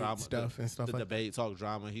talk Debate drama, stuff and stuff the like debate, talk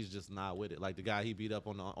drama. He's just not with it. Like the guy he beat up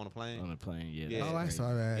on the plane. On the plane, yeah. Yeah. that's Oh, I crazy.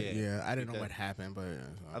 saw that. Yeah. Yeah, I didn't know Because- what happened, but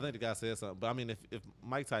I think the guy said something. But I mean, if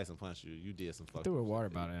Mike Tyson punched you, you did some fucking Threw a water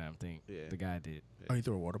shit. bottle at him, I think. Yeah. The guy did. oh, he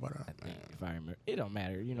threw a water bottle. I think, if I remember. It don't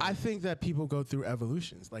matter, you know. I think that people go through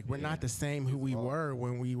evolutions. Like we're Yeah. not the same who we Evolve. were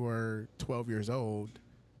when we were 12 years old,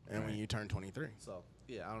 and when Right. you turn 23. So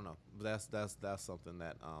yeah, I don't know. But that's something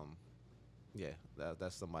that yeah,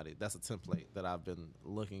 that's somebody that's a template that I've been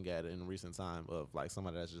looking at in recent time of like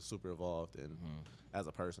somebody that's just super evolved and as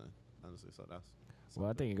a person. Honestly, so that's well,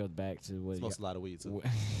 I think it goes back to what smokes a lot of weed too.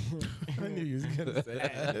 I knew you was gonna say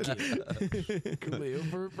that. Khalil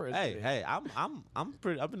for president. Hey, I'm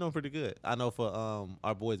pretty. I've been doing pretty good. I know for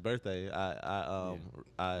our boy's birthday, I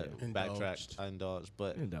backtracked, Indulged. I indulged,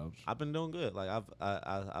 but Indulge. I've been doing good. Like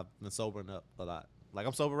I've been sobering up a lot. Like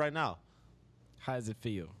I'm sober right now. How does it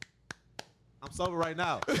feel? I'm sober right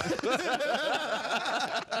now.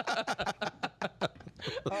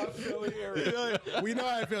 We know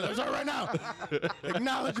how I feel. I'm sorry right now.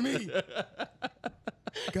 Acknowledge me.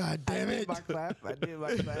 God damn it. I did my clap. But I did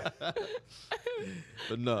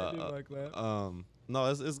no, my clap. no,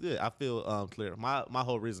 it's good. I feel clear. My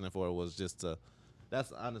whole reasoning for it was just to.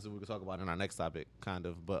 That's honestly we could talk about in our next topic, kind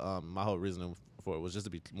of. But my whole reasoning for it was just to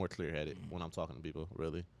be more clear headed when I'm talking to people.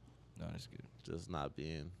 Really, No, that's good. just not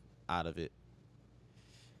being out of it.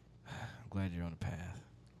 I'm glad you're on the path.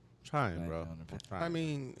 Trying, Glad bro. you're on the path. Trying. I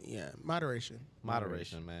mean, yeah, moderation.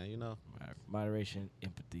 moderation, man. You know, Moderation,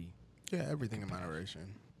 empathy. Yeah, everything in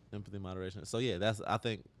moderation. empathy, moderation. So yeah, that's. I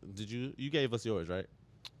think. Did you gave us yours, right?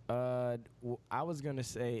 I was gonna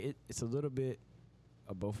say it's a little bit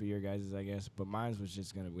of both of your guys', I guess, but mine was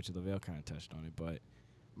just gonna, which Lavelle kind of touched on it, but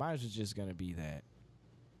mine was just gonna be that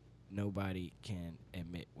nobody can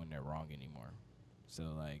admit when they're wrong anymore. So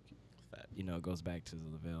like, Fact. you know, it goes back to the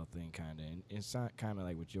Lavelle thing, kind of, and it's not kind of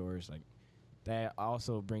like with yours, like that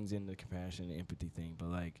also brings in the compassion and empathy thing, but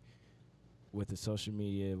like with the social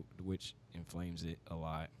media, which inflames it a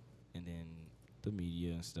lot, and then the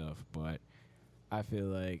media and stuff, but I feel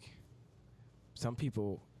like some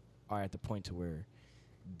people are at the point to where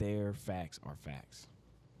their facts are facts,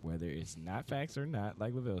 whether it's not facts or not,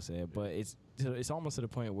 like Lavelle said. But it's almost to the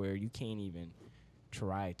point where you can't even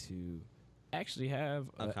try to actually have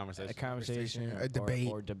A conversation. Conversation, a or- debate.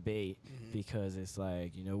 or debate because it's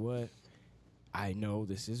like, you know what? I know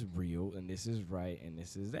this is real and this is right and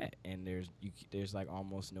this is that, and there's like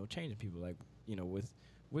almost no change in people, like, you know, with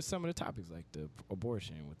some of the topics like the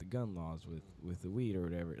abortion, with the gun laws, with the weed or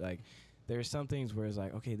whatever. Like there's some things where it's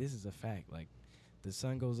like, okay, this is a fact. Like the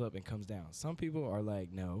sun goes up and comes down. Some people are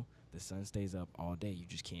like, no, the sun stays up all day. You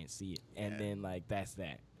just can't see it. And then like that's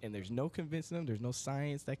that. And there's no convincing them. There's no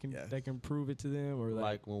science that can prove it to them, or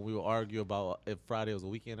Like when we would argue about if Friday was a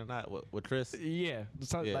weekend or not with Chris. yeah,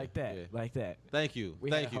 something Yeah, like that, yeah. like that. Thank you. We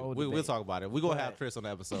Thank had a you. whole We'll debate. talk about it. We're going to But- have Chris on the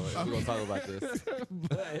episode. We're going to talk about this.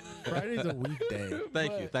 But Friday's a weekday.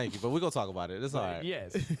 Thank you. But we're going to talk about it. It's all right.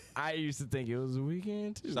 yes, I used to think it was a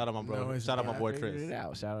weekend too. Shout out my bro. No, it's Shout out my not. boy I figured Chris. it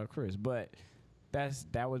out. Shout out Chris. But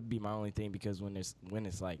that would be my only thing, because when it's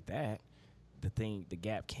like that, the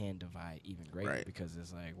gap can divide even greater, Right. because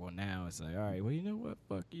it's like, well, now it's like, all right, well, you know what,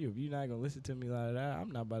 fuck you. If you're not gonna listen to me like that,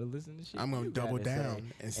 I'm not about to listen to shit. I'm gonna you double gotta say. down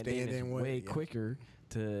and And stand then it's in with way it, yeah. quicker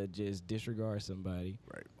to just disregard somebody,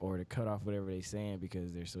 Right. or to cut off whatever they saying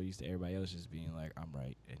because they're so used to everybody else just being like, I'm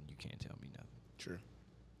right and you can't tell me nothing. True.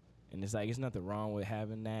 And it's like, it's nothing wrong with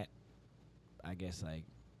having that, I guess, like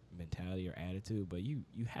mentality or attitude, but you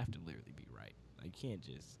have to literally be right. Like, you can't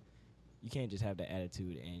just You can't just have that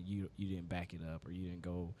attitude and you didn't back it up, or you didn't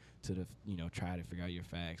go to the try to figure out your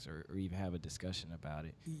facts, or even have a discussion about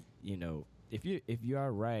it. You know, if you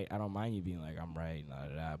are right, I don't mind you being like, I'm right,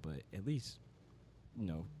 but at least,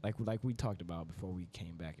 like we talked about before we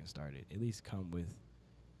came back and started, at least come with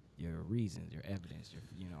your reasons, your evidence,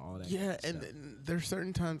 all that. Yeah, stuff. and there's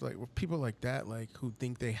certain times like with people like that, like who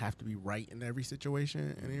think they have to be right in every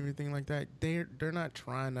situation and everything like that. They're not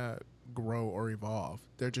trying to grow or evolve.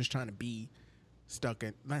 They're just trying to be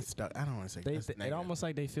not stuck. I don't want to say that's it negative. almost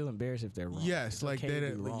like they feel embarrassed if they're wrong. Yes, It's like okay they to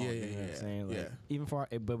be don't- wrong, yeah, you know what I'm yeah, saying? Like, yeah. even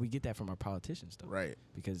but we get that from our politicians though. Right.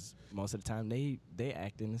 Because most of the time they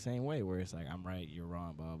act in the same way, where it's like, I'm right, you're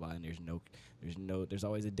wrong, blah blah blah, and there's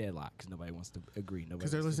always a deadlock because nobody wants to agree.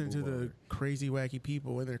 Because they're listening to the crazy, wacky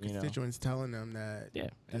people and their constituents telling them that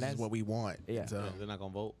and this is that's what we want. Yeah. So, They're not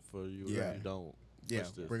gonna vote for you Yeah. if you don't. yeah, push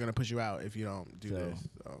this. we're going to push you out if you don't do So- this.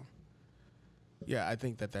 So, yeah, I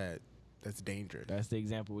think that's dangerous. That's the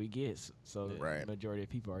example we get. So Right. the majority of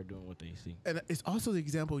people are doing what they see. And it's also the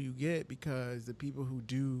example you get because the people who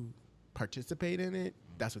do participate in it,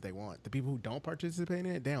 that's what they want. The people who don't participate in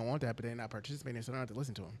it, they don't want that, but they're not participating, so they don't have to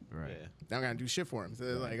listen to them. Right. Yeah. They don't got to do shit for them. So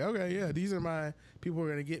they're like, okay, yeah, these are my people who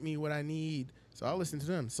are going to get me what I need, so I'll listen to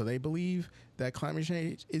them. So they believe that climate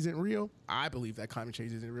change isn't real. I believe that climate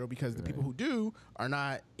change isn't real because the people who do are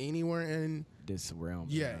not anywhere in This realm.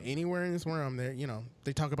 anywhere in this realm. They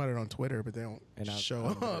they talk about it on Twitter, but they don't And I'm- show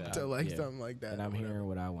I'm- up yeah. to like Yeah. something like that. And or I'm whatever. hearing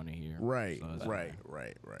what I want to hear. Right, So it's right.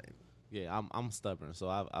 Yeah, I'm stubborn, so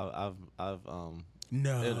I've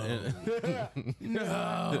No.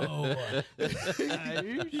 no. Are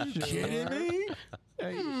you kidding me?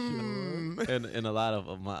 in a lot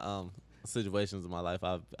of my situations in my life,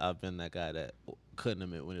 I've been that guy that couldn't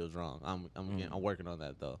admit when it was wrong. I'm working on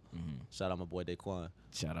that though. Shout out my boy Daquan.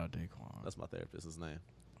 Shout out Daquan. That's my therapist. His name.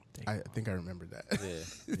 I think I remember that.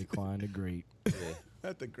 Yeah, Daquan the Great. yeah.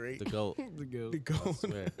 That's the great. The goat. The goat. The I goat.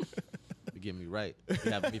 swear. You get me right.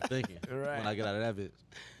 You have me thinking Right. when I get out of that bitch.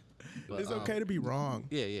 But, It's okay to be wrong.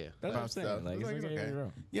 Yeah, yeah. That's what I'm about saying. stuff. Like, It's it's like, okay it's to be okay.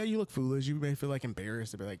 wrong. Yeah, you look foolish. You may feel like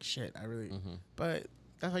embarrassed to be like, shit, I really. But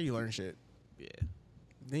that's how you learn shit. Yeah.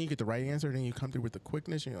 Then you get the right answer. Then you come through with the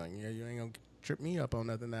quickness. And you're like, yeah, you ain't gonna trip me up on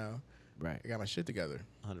nothing now. Right. I got my shit together.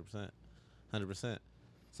 100%.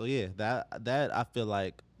 So yeah, that I feel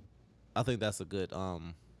like, I think that's a good.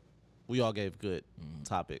 We all gave good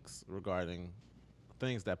topics regarding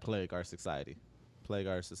things that plague our society.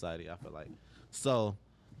 I feel like. So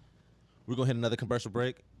we're gonna hit another commercial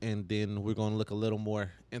break, and then we're gonna look a little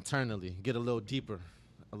more internally, get a little deeper.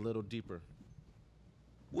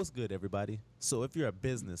 What's good, everybody? So if you're a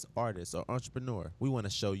business, artist, or entrepreneur, we want to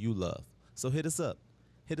show you love. So hit us up.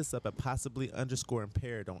 Hit us up at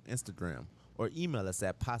possibly_impaired on Instagram, or email us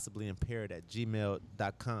at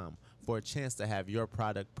possiblyimpaired@gmail.com for a chance to have your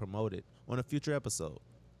product promoted on a future episode.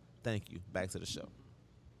 Thank you. Back to the show.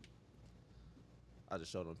 I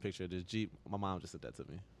just showed them a picture of this Jeep. My mom just said that to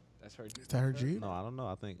me. That's her. Is that her Jeep? No, I don't know.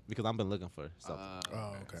 I think because I've been looking for something.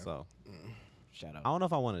 Oh, okay. So Shout out. I don't know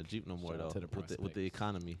if I want a Jeep no more Shout out though. to the With the prospects.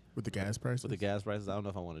 economy, With the gas prices? with the gas prices, I don't know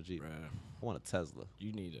if I want a Jeep. Bruh. I want a Tesla.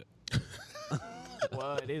 You need it.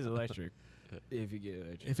 Well, it is electric. If you get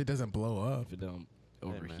electric. If it doesn't blow up. If it don't Hey,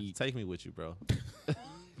 man, overheat. take me with you, bro.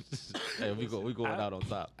 Hey, we going out on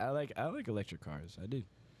top. I like electric cars. I do.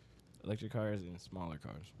 Electric cars and smaller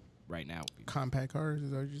cars. Right now. would be- Compact cars,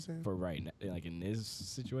 is that what you're saying? For right now, like in this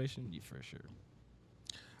situation, you for sure.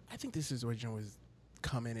 I think this situation was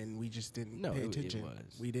coming and we just didn't No, pay it attention.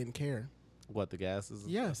 was. We didn't care. What, the gas is?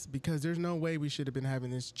 Yes, because there's no way we should have been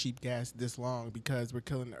having this cheap gas this long because we're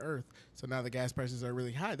killing the earth. So now the gas prices are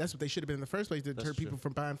really high. That's what they should have been in the first place to That's deter true. people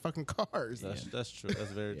from buying fucking cars. That's true.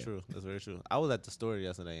 That's very Yeah. true. That's very true. I was at the store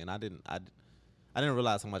yesterday and I didn't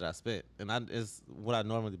realize how much I spent. And it's what I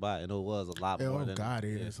normally buy, and it was a lot more Oh than God,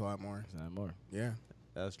 it yeah, is a lot more. It's not more. Yeah.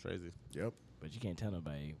 That's crazy. Yep. But you can't tell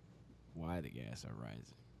nobody why the gas are rising.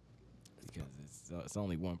 Because it's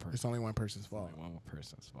only one person. It's only one person's It's only fault. one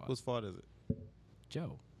person's fault. Whose fault is it?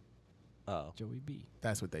 Joe. Oh. Joey B.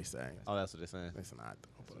 That's what they say. Oh, that's what they're saying. It's not.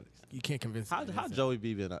 But you can't convince How me. Joey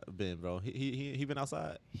B been, bro? He been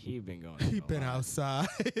outside? He been going. He a been lot. outside.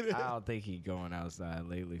 I don't think he going outside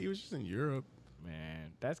lately. He was just in Europe.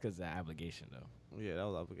 Man, that's because of the obligation, though. Yeah, that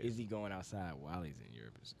was obligation. Is he going outside while he's in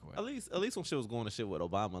Europe? Is the At question. least when shit was going to shit with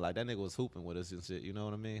Obama, like that nigga was hooping with us and shit. You know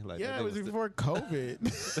what I mean? Like Yeah, that it nigga was still- before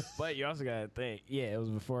COVID. But you also gotta think. Yeah, it was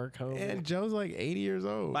before COVID. And Joe's like 80 years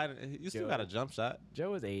old. Biden, you still Joe. got a jump shot.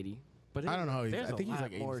 Joe is 80. But I don't know how he's- There's I think a he's lot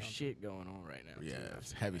like 80 more something. shit going on right now. Yeah, too.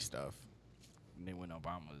 it's heavy stuff. Than when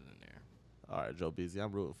Obama was in there. All right, Joe Beasley,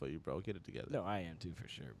 I'm rooting for you, bro. Get it together. No, I am too for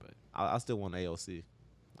sure. But I still want AOC.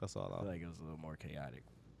 That's all. I feel like it was a little more chaotic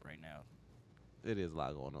right now. It is a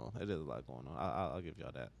lot going on. It is a lot going on. I'll give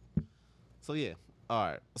y'all that. So yeah, all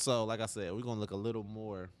right. So like I said, we're gonna look a little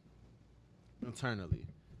more internally.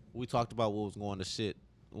 We talked about what was going to shit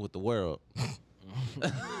with the world.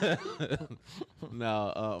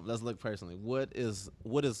 Now let's look personally. What is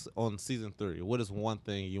on season 3? What is one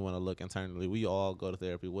thing you want to look internally? We all go to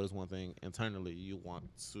therapy. What is one thing internally you want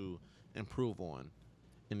to improve on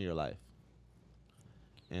in your life?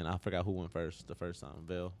 And I forgot who went first the first time.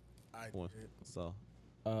 Bill. I went. did. So,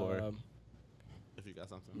 Corey, Um, if you got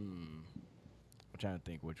something. I'm trying to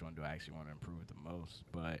think which one do I actually want to improve the most,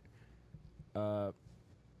 but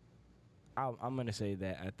I'm gonna say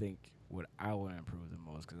that I think what I want to improve the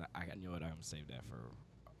most, because I know what I'm gonna save that for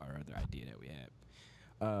our other idea that we had.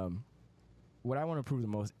 What I want to improve the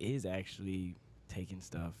most is actually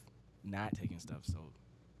not taking stuff so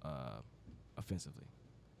offensively.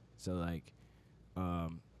 So like,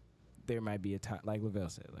 there might be a time, like Lavelle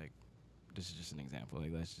said, like this is just an example.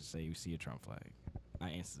 Like let's just say you see a Trump flag, I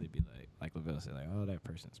instantly be like Lavelle said, like, oh, that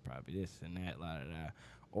person's probably this and that, la da da.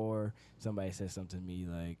 Or somebody says something to me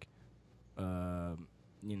like,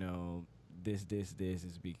 you know, this is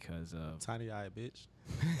because of Tiny eye bitch.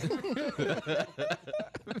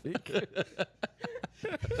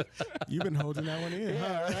 You've been holding that one in.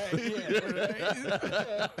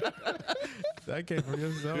 That came from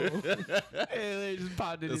your soul. They just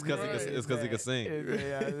popped it. It's because he can sing.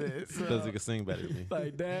 Because he can sing better than me.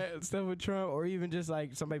 Like that stuff with Trump, or even just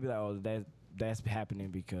like somebody be like, oh, that's happening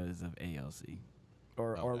because of ALC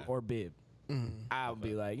or Bib. I'll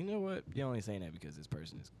be like, you know what? You're only saying that because this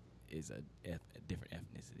person is a different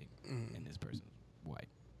ethnicity and this person's white.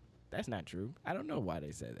 That's not true. I don't know why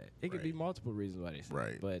they said that. It could be multiple reasons why they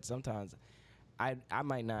said it. But sometimes I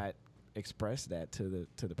might not express that to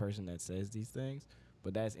the person that says these things,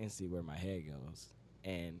 but that's instantly where my head goes.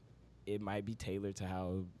 And it might be tailored to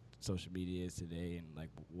how social media is today and like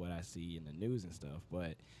what I see in the news and stuff,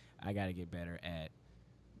 but I got to get better at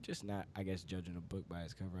just not, I guess, judging a book by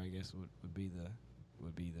its cover, I guess would be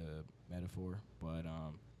the metaphor. But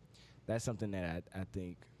that's something that I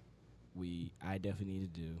think I definitely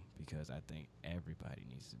need to do, because I think everybody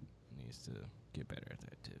needs to get better at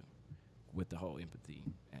that too, with the whole empathy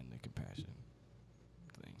and the compassion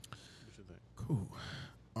thing. What you think? Cool.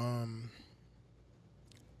 I'm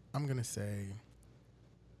gonna say.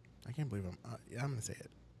 I can't believe I'm gonna say it.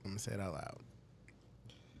 I'm gonna say it out loud.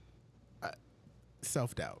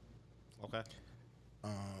 Self-doubt. Okay. I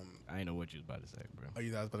didn't know what you was about to say, bro. Oh,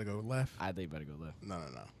 you thought I was about to go left? I think you better go left. No.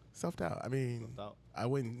 Self-doubt. I mean, Self-doubt. I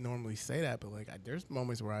wouldn't normally say that, but like, there's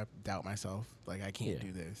moments where I doubt myself. Like, I can't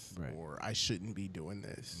do this, or I shouldn't be doing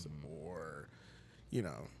this, or, you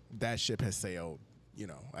know, that ship has sailed. You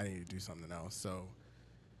know, I need to do something else. So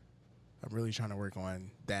I'm really trying to work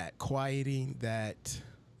on that, quieting that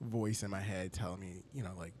voice in my head telling me, you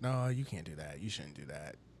know, like, no, you can't do that. You shouldn't do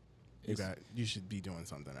that. You should be doing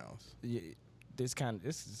something else. Yeah,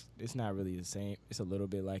 it's not really the same. It's a little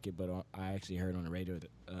bit like it, but I actually heard on the radio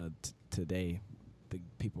today, the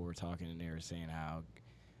people were talking and they were saying how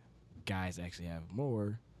guys actually have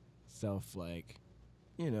more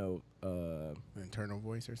Internal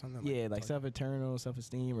voice or something. Like self-internal,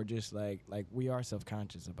 self-esteem, or just like we are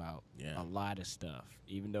self-conscious about a lot of stuff.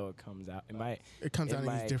 Even though it comes out, it comes out in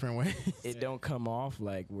these different ways. It don't come off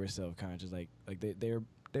like we're self-conscious. Like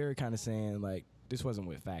they're kind of saying, like, this wasn't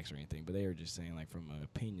with facts or anything, but they were just saying, like, from an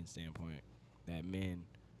opinion standpoint, that men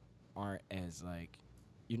aren't as, like,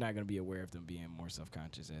 you're not going to be aware of them being more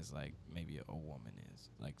self-conscious as, like, maybe a woman is.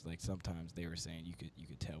 Like sometimes they were saying you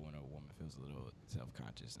could tell when a woman feels a little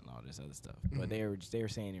self-conscious and all this other stuff. But they were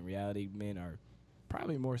saying in reality, men are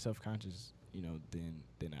probably more self-conscious, you know, than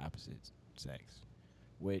the opposite sex,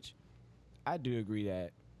 which I do agree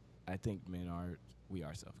that I think we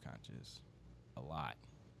are self-conscious a lot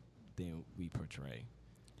than we portray.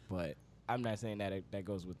 But I'm not saying that that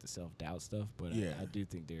goes with the self-doubt stuff, but I do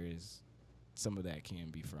think there is some of that can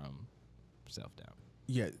be from self-doubt.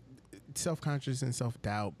 Yeah, self-conscious and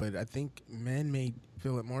self-doubt, but I think men may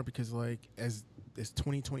feel it more because, like, as it's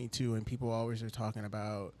 2022 and people always are talking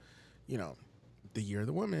about, you know, the year of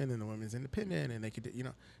the woman and the women's independent, and they could, you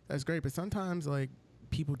know, that's great. But sometimes, like,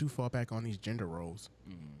 people do fall back on these gender roles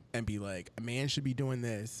and be like, a man should be doing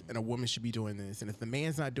this and a woman should be doing this. And if the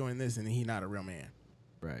man's not doing this, then he's not a real man.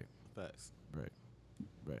 Right. Facts. Right.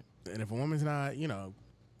 And if a woman's not, you know,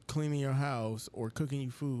 cleaning your house or cooking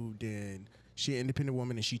you food, then she an independent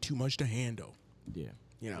woman and she too much to handle. Yeah.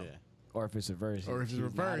 You know? Yeah. Or if it's reversed. Or if it's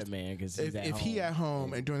reversed. Not a man, because if he at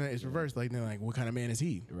home and doing that, it's reversed. Like, they're like, what kind of man is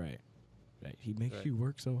he? Right. He makes you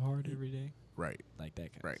work so hard every day. Right. Like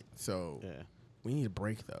that kind Right. So, we need to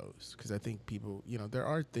break those because I think people, there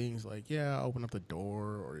are things like, yeah, I'll open up the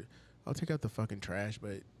door or I'll take out the fucking trash,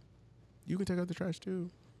 but you can take out the trash too.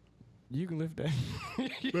 You can lift that.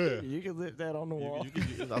 You can lift that on the wall.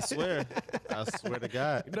 I swear to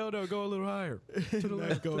God. No, go a little higher. To the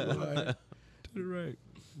left, Go high. to the right.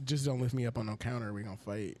 Just don't lift me up on no counter. We gonna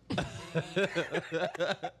fight.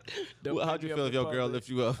 How'd you feel if your girl lift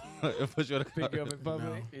you up? Put you on the Pick you up in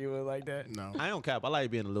public? No. You would like that? No. I don't cap. I like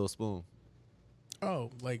being a little spoon.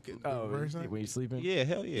 Oh, like the Oh, version? when you sleeping? Yeah,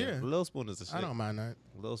 hell yeah. Yeah. Little spoon is a shit. I don't mind that.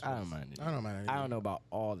 Little spoon. I don't mind it. I don't mind that. I don't know about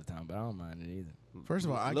all the time, but I don't mind it either. First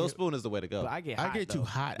of all, Little spoon is the way to go. But I get I hot, get too though.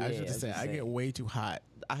 hot. I was Yeah, just to say, I get way too hot.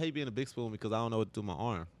 I hate being a big spoon because I don't know what to do with my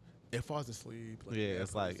arm. It falls asleep. Like, Yeah,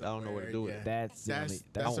 it's like, I don't know what to do with it. That's the only,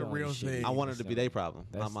 That's the a only real shit. thing. I want it to be their problem,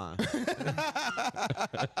 not That's- mine.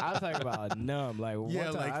 I was talking about numb. Like one Yeah,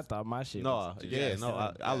 time like- I thought my shit. No, was yeah, no.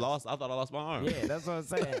 I thought I lost my arm. Yeah, that's what I'm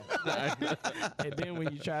saying. And then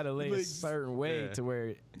when you try to lay a Like, certain way yeah. to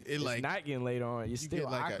where it's like- not getting laid on, you're You still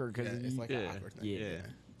get like awkward because it's like an Yeah. awkward thing. Yeah. Yeah.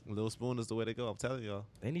 Little spoon is the way to go. I'm telling y'all.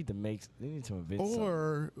 they need to invent something.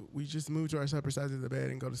 Or we just move to our separate sides of the bed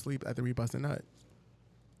and go to sleep after we bust a nut.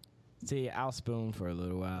 See, I'll spoon for a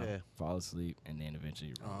little while, Yeah. fall asleep, and then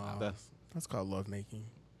eventually roll out. That's called love making.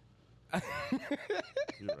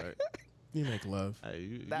 You're right. You make love. Hey,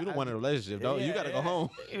 you don't want a relationship, though. You got to go home.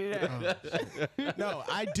 Yeah. No,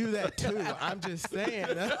 I do that too. I'm just saying.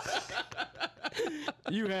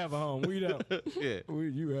 You have a home. We don't. Yeah.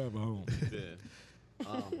 You have a home.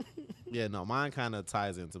 Yeah. No, mine kind of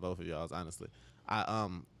ties into both of y'all's, honestly. I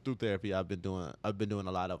through therapy I've been doing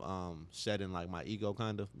a lot of shedding like my ego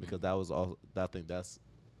kind of, because that was all I think that's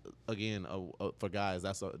again for guys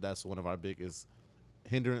that's one of our biggest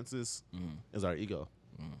hindrances is our ego.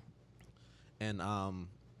 And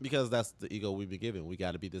because that's the ego we've been given. We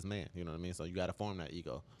got to be this man, you know what I mean? So you got to form that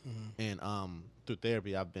ego. And through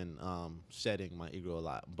therapy I've been shedding my ego a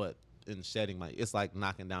lot, but in shedding it's like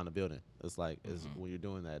knocking down a building. It's like when you're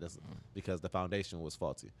doing that, it's because the foundation was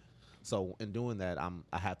faulty. So in doing that,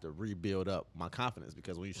 I have to rebuild up my confidence,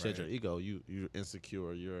 because when you shed your ego, you're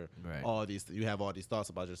insecure. You're all these. You have all these thoughts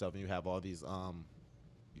about yourself, and you have all these.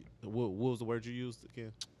 What was the word you used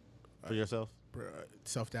again for yourself?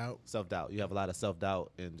 Self-doubt. Self-doubt. You have a lot of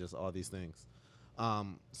self-doubt and just all these things.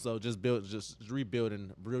 So just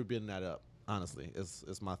rebuilding that up. Honestly,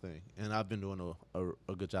 it's my thing, and I've been doing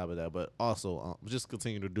a good job of that. But also, just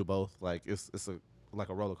continue to do both. Like it's like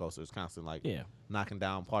a roller coaster. It's constant, like knocking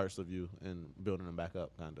down parts of you and building them back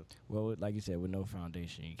up, kind of. Well, like you said, with no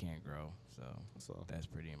foundation, you can't grow. So that's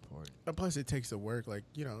pretty important. And plus, it takes the work. Like,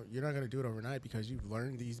 you're not going to do it overnight because you've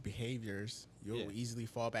learned these behaviors. You'll easily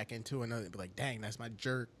fall back into another. Be like, dang, that's my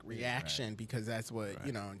jerk reaction, because that's what,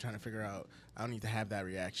 I'm trying to figure out. I don't need to have that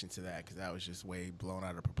reaction to that because that was just way blown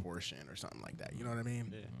out of proportion or something like that. You know what I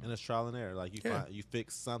mean? Yeah. And it's trial and error. Like you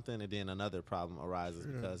fix something and then another problem arises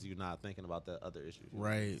because you're not thinking about the other issues.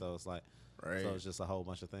 Right. So it's like, so it's just a whole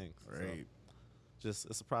bunch of things. Right. So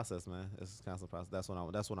it's a process, man. It's a constant process.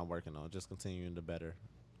 That's what I'm working on. Just continuing to better.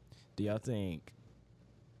 Do y'all think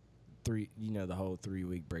the whole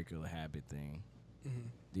 3-week break of the habit thing? Mm-hmm.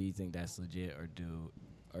 Do you think that's legit, or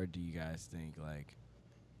do you guys think like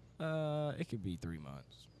it could be 3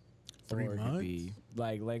 months? 3 Or it months? could be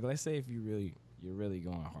like let's say if you're really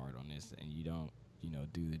going hard on this and you don't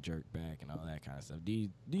do the jerk back and all that kind of stuff. Do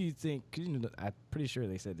you think? Cause I'm pretty sure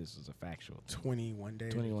they said this was a factual thing. 21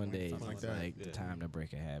 days. 21 days Something like is that. like the time to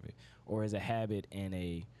break a habit, or is a habit and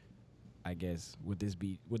I guess would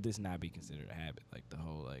this not be considered a habit? Like the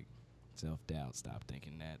whole like self-doubt, stop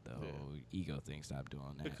thinking that, the whole ego thing, stop doing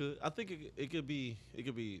that. It could. I think it could be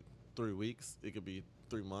 3 weeks. It could be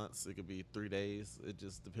 3 months. It could be 3 days. It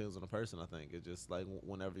just depends on the person. I think it's just like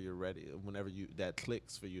whenever you're ready, whenever that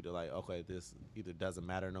clicks for you to like, okay, this either doesn't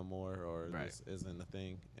matter no more, or this isn't a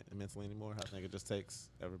thing mentally anymore. I think it just takes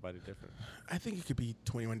everybody different. I think it could be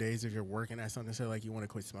 21 days if you're working at something. So like you want to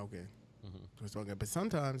quit smoking. Quit smoking. But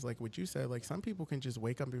sometimes, like what you said, like some people can just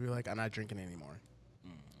wake up and be like, I'm not drinking anymore.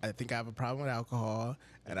 I think I have a problem with alcohol,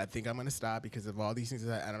 and I think I'm going to stop because of all these things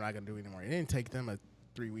that I'm not going to do anymore. It didn't take them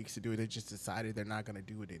 3 weeks to do it. They just decided they're not going to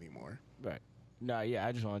do it anymore. Right. No, yeah,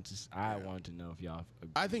 I just wanted to know if y'all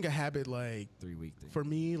agree. I think a habit like 3-week thing. for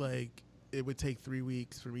me, like it would take 3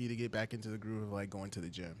 weeks for me to get back into the groove of like going to the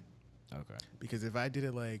gym. Okay. Because if I did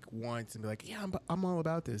it like once and be like, yeah, I'm all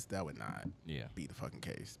about this, that would not Yeah. be the fucking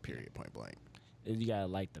case. Period. Point blank. You gotta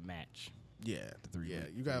like the match. Yeah. The 3 Yeah. week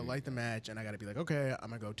You gotta period. like the match, and I gotta be like, okay, I'm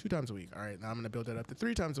gonna go 2 times a week. All right, now I'm gonna build that up to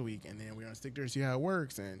 3 times a week, and then we're gonna stick there and see how it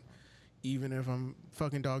works. And even if I'm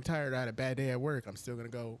fucking dog tired, I had a bad day at work, I'm still gonna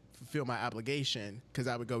go fulfill my obligation because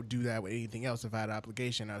I would go do that with anything else. If I had an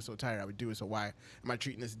obligation, I was so tired, I would do it. So why am I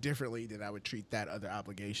treating this differently than I would treat that other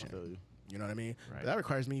obligation? feel you. You know what I mean? Right. But that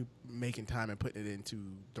requires me making time and putting it into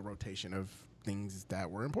the rotation of things that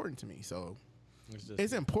were important to me. So It's just,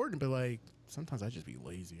 it's important, but like sometimes I just be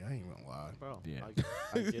lazy. I ain't gonna lie. bro. Yeah.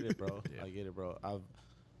 I get it, bro. Yeah. I get it, bro.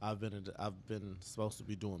 I've been supposed to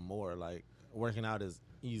be doing more. Like working out is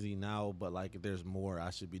easy now, but like there's more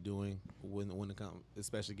I should be doing when it comes,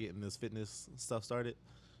 especially getting this fitness stuff started.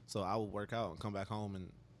 So I would work out and come back home and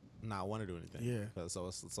not want to do anything. Yeah. So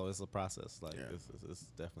it's a process. Like Yeah. it's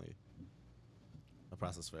definitely a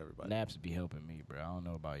process for everybody. Naps be helping me, bro. I don't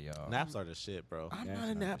know about y'all. Naps are the shit, bro. I'm That's not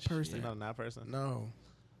a not nap the shit. person. You're not a nap person. No,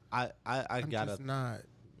 I I'm gotta. just not.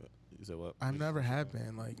 You said what? I never have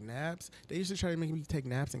been. Like naps, they used to try to make me take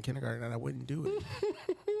naps in kindergarten, and I wouldn't do it.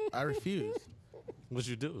 I refused. What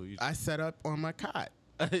you do? You, I sat up on my cot.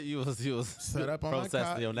 you was Set up on my protesting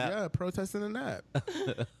cot. your nap. Yeah, protesting a nap.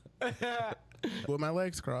 With my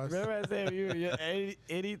legs crossed. Remember I said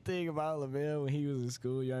anything about Lavelle when he was in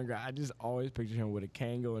school younger, I just always picture him with a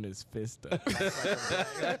Kango in his fist up.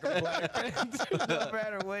 like a Black Panther. No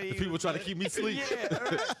matter what he People trying to keep me asleep. Yeah,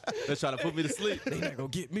 right. They're trying to put me to sleep. They not gonna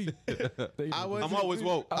get me. I was. I'm always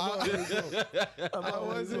woke. I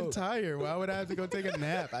wasn't tired. Why would I have to go take a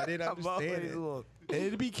nap? I didn't understand it.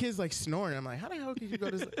 It'd be kids like snoring. I'm like, how the hell could you go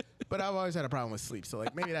to sleep? But I've always had a problem with sleep. So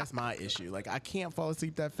like maybe that's my issue. Like I can't fall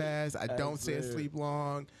asleep that fast. I don't stay asleep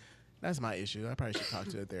long. That's my issue. I probably should talk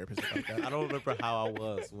to a therapist about that. I don't remember how I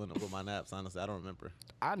was with my naps. Honestly, I don't remember.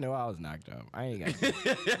 I know I was knocked out. I ain't got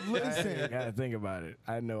to think about it.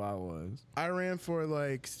 I know I was. I ran for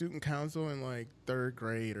like student council in like 3rd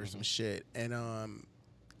grade or some shit, and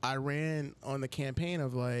I ran on the campaign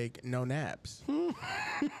of like no naps.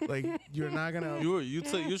 Like you're not gonna. You were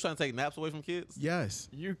trying to take naps away from kids? Yes.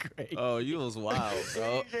 You crazy. Oh, you was wild,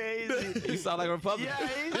 bro. Crazy. You sound like a Republican.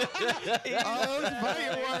 Oh, those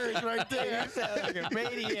fighting words right there. You sound like a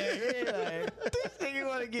maniac. You're like, this nigga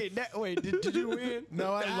want to get that. Wait, did you win?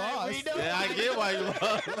 No, I lost. We know. Yeah, I get why you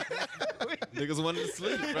lost. Niggas wanted to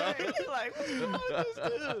sleep, bro. Like, what's wrong with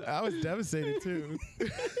this dude? I was devastated too.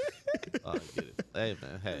 Oh, I get it. Hey,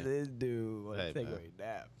 man. Hey. This dude want to Hey, take man. away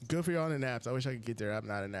naps. Good for y'all on the naps. I wish I could get there. I'm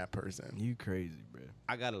not a nap person. You crazy, bro.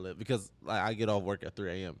 I gotta live because like, I get off work at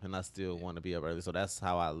 3 a.m. and I still want to be up early. So that's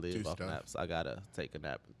how I live Do off stuff. naps. I gotta take a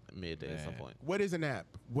nap midday at some Man. point. What is a nap?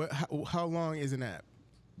 How long is a nap?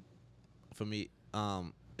 For me,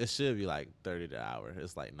 it should be like 30 to an hour.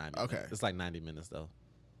 It's like 90. Okay. Minutes. It's like 90 minutes though.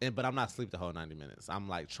 But I'm not asleep the whole 90 minutes. I'm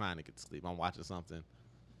like trying to get to sleep. I'm watching something.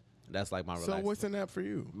 That's like my So relaxing. what's a nap for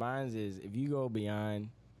you? Mine's is if you go beyond,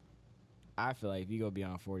 I feel like if you go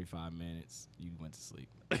beyond 45 minutes, you went to sleep.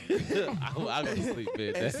 I go to sleep,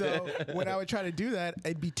 And man. so when I would try to do that,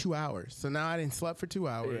 it'd be 2 hours. So now I didn't sleep for 2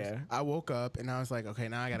 hours. Yeah. I woke up and I was like, okay,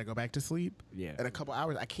 now I got to go back to sleep. Yeah. In a couple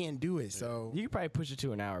hours, I can't do it. So You could probably push it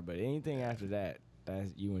to an hour, but anything after that,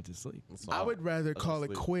 that's you went to sleep. So I would rather I go call it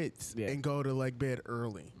sleep. quits Yeah. and go to like bed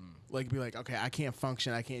early. Like be like, okay, I can't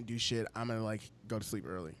function. I can't do shit. I'm going to like go to sleep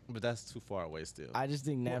early. But that's too far away still. I just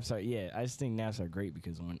think naps are I just think naps are great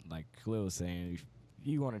because when like Khalil was saying, if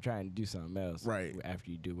you want to try and do something else Right. after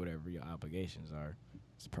you do whatever your obligations are,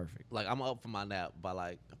 it's perfect. Like I'm up for my nap by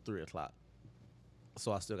like 3 o'clock.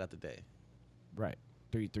 So I still got the day. Right.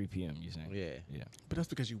 3 p.m. You saying? Yeah. Yeah. But that's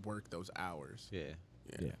because you work those hours. Yeah.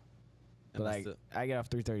 Yeah. And But that's like the- I get off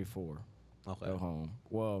 3:34, okay. go home.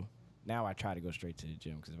 Well, now I try to go straight to the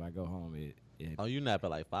gym because if I go home, it Oh, you nap at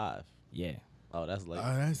like 5. yeah. Oh, that's late.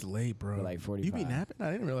 Oh, that's late, bro. For like You be 45. napping?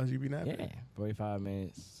 I didn't realize you be napping. Yeah, 45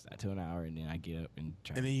 minutes to an hour, and then I get up and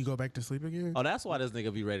try. And then you go back to sleep again? Oh, that's why this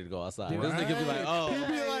nigga be ready to go outside. Dude, This nigga be like, oh. He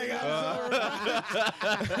be like,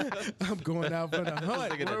 I'm going out for the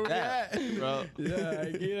hunt. nigga Where the we nap, at? bro. yeah,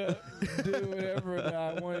 I get up, do whatever that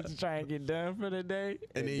I wanted to try and get done for the day,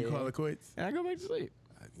 And then you call it quits? and I go back to sleep.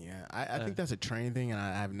 Yeah, I think that's a trained thing, and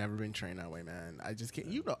I've never been trained that way, man. I just can't.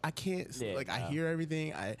 You know, I can't. Yeah, like, I no. hear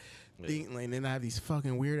everything. I think, like, and then I have these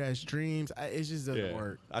fucking weird ass dreams. It just doesn't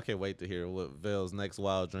work. I can't wait to hear what Vale's next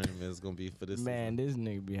wild dream is gonna be for this Man, season.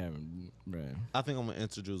 this nigga be having, bruh. I think I'm gonna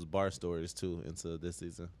introduce bar stories too into this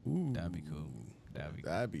season. Ooh, That'd be cool. That'd be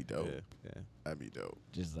cool. That'd be dope. Yeah, That'd be dope.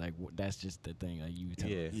 Just like that's just the thing. Like you tell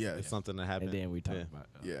yeah, me. Yeah. It's something that happened. And then we talk yeah. about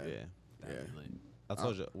Yeah. Yeah, that'd be Yeah. lit. I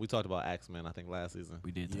told you we talked about Axeman. I think last season.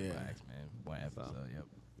 We did talk Yeah. about X, man. One episode. Yep.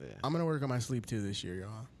 Yeah. I'm gonna work on my sleep too this year,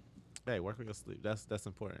 y'all. Hey, work on your sleep. That's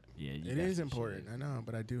important. Yeah, It is important. I know,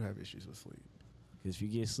 but I do have issues with sleep. Because if you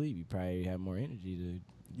get sleep, you probably have more energy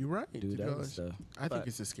You're right. to do to that be other honest. stuff. I think But-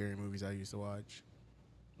 it's the scary movies I used to watch.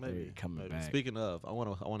 They're coming back. Speaking of, I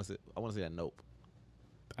want to see that Nope.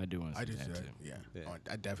 I do want to I see just that said, too. yeah. Yeah.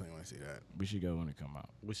 I definitely want to see that. We should go when it come out.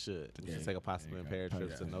 We should. We Yeah. should take a possibly There you impaired go.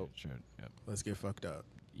 trip to Yeah. Nope Sure. Yep. Let's get fucked up.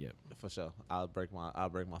 Yep. for sure. I'll break my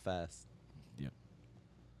fast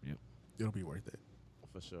It'll be worth it.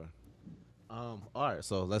 for sure. All right,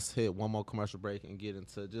 so let's hit one more commercial break and get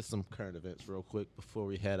into just some current events real quick before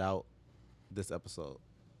we head out this episode.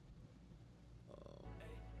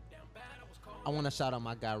 I want to shout out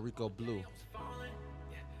my guy Rico Blue.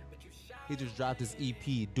 He just dropped his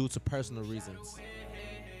EP due to personal reasons.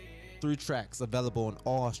 3 tracks available on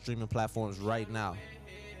all streaming platforms right now.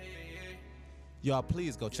 Y'all,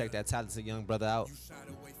 please go check that talented young brother out.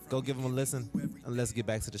 Go give him a listen, and let's get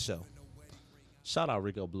back to the show. Shout out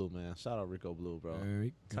Rico Blue, man. Shout out Rico Blue, bro.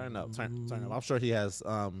 Turn up. I'm sure he has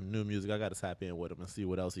new music. I got to tap in with him and see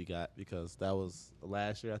what else he got, because that was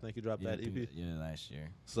last year I think he dropped that EP. Yeah, last year.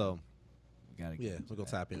 So We gotta yeah, get we're gonna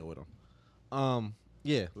that. tap in with him.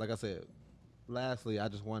 Yeah, like I said, lastly, I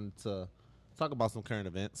just wanted to talk about some current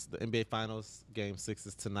events. The NBA Finals Game 6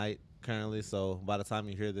 is tonight currently, so by the time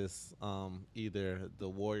you hear this, either the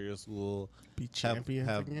Warriors will Be champions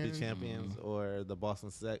be again? champions, or the Boston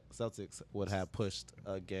Celtics would have pushed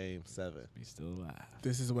a Game 7. Be still alive.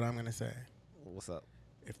 This is what I'm going to say. What's up?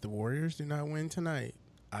 If the Warriors do not win tonight,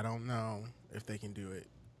 I don't know if they can do it.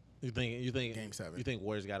 You think Game 7. You think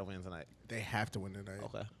Warriors got to win tonight? They have to win tonight.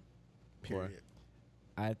 Okay. Period.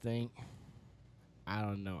 I think. I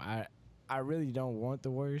don't know. I really don't want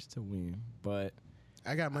the Warriors to win, but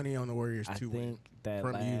I got money on the Warriors I to win think that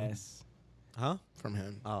From you. last. Huh? from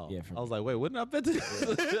him. Oh, Yeah, I was like, wait, wouldn't I bet this?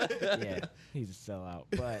 Yeah, he's a sellout.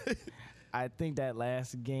 But I think that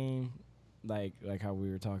last game, like how we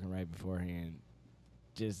were talking right beforehand,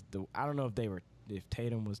 I don't know if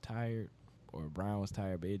Tatum was tired or Brown was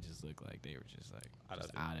tired, but it just looked like they were just like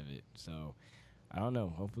out of it. So I don't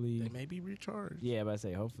know. Hopefully, They may be recharged. yeah, but I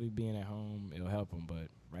say hopefully being at home it'll help them. But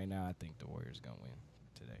right now, I think the Warriors gonna win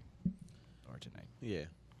today or tonight. Yeah,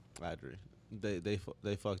 I agree.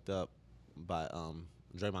 They fucked up by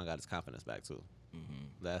Draymond got his confidence back too.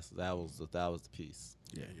 Mm-hmm. That was the piece.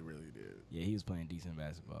 Yeah, he really did. Yeah, he was playing decent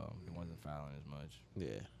basketball. He wasn't fouling as much.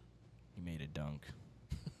 Yeah, He made a dunk.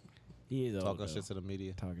 He is old, talking though. shit to the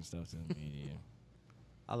media. Talking stuff to the media.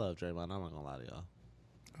 I love Draymond. I'm not gonna lie to y'all.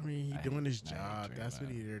 I mean, I he's doing hate- his I hate job. That's what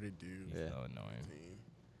Draymond. he's there to do. He's Yeah. so annoying.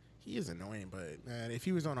 He is annoying, but man, if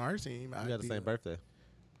he was on our team, We I'd got the be same like, birthday.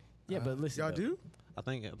 Yeah, but listen, y'all though, do? I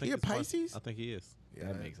think He a it's March. Pisces? I think he is. Yeah,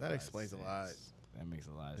 that makes a that lot of explains a lot. sense. That makes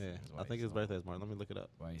a lot of Yeah, sense. I think his birthday is March. Let me look it up.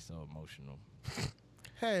 Why he's so emotional?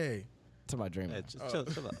 Hey, To my dream. Yeah, chill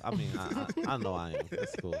out. I mean, I know I am.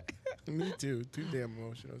 It's cool. me too. Too damn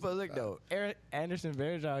emotional. But look though, Anderson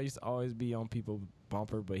Varejao used to always be on people's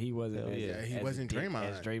bumper, but he wasn't. Hell as, yeah, he as wasn't deep Draymond.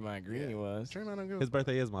 as Draymond Green Yeah. was. Draymond don't give His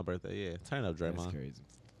birthday is my birthday. Yeah, turn up, That's Draymond. crazy.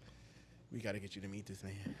 We got to get you to meet this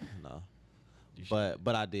man. No, You should-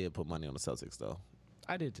 but I did put money on the Celtics though.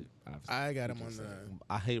 I did too. Obviously. I got him on Just the. saying.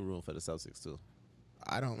 I hate rooting for the Celtics too.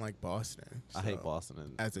 I don't like Boston. I hate so- Boston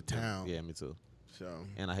and as a town. Yeah, me too. So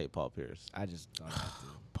And I hate Paul Pierce. I just thought that too.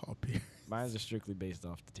 Paul Pierce. Mine's are strictly based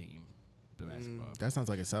off the team, the basketball. That sounds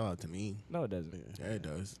like a sellout to me. No, it doesn't. Yeah, it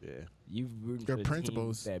does. Yeah. You've rooted Your for the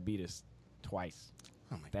principles. team that beat us twice.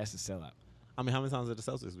 Oh my god. That's a sellout. I mean, how many times did the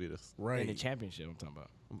Celtics beat us? In the Right. championship, I'm talking about.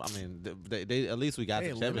 I mean, they at least we got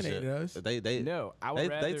They the championship. eliminated us. They No, I would they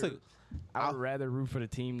rather. took. I would rather root for the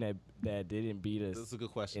team that didn't beat us This is a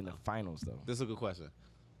good question. in the though. finals, though. This is a good question.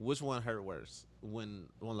 Which one hurt worse? When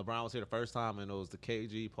LeBron was here the first time and it was the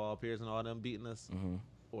KG, Paul Pierce, and all them beating us, Mm-hmm.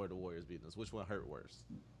 or the Warriors beating us? Which one hurt worse?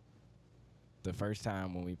 The first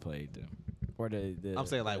time when we played them, or the I'm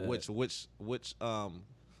saying like the- which was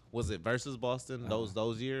it versus Boston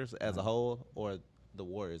those years as a whole, or the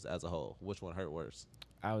Warriors as a whole? Which one hurt worse?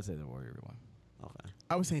 I would say the Warrior one. Okay.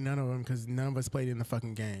 I would say none of them because none of us played in the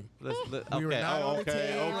fucking game. Okay. We were not on the okay.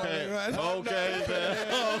 team. Okay.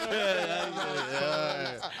 Okay.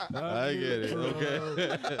 Man. I get it.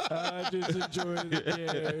 Okay. I just enjoyed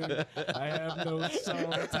the game. I have no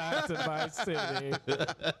soul tied to my city.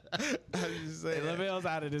 Hey, Lavelle's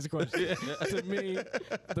out of this question. To me,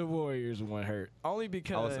 the Warriors one hurt. Only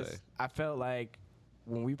because say. I felt like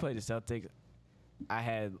when we played the Celtics, I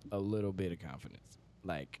had a little bit of confidence.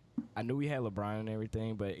 Like, I knew we had LeBron and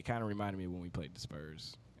everything, but it kind of reminded me when we played the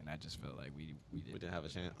Spurs. And I just felt like we didn't have a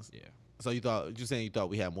chance. Yeah. So you thought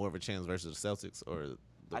we had more of a chance versus the Celtics or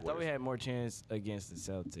the I thought we Warriors? had more chance against the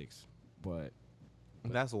Celtics, but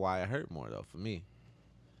That's why it hurt more though for me.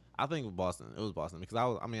 I think it was Boston. It was Boston because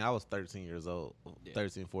I was 13 years old,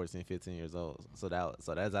 13, 14, 15 years old. So that's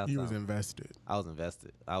how He was invested. I was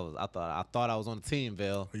invested. I thought I was on the team,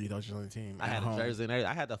 Bill. Or you thought you was on the team? I had a jersey and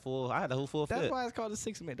everything. I had the full That's fit. why it's called the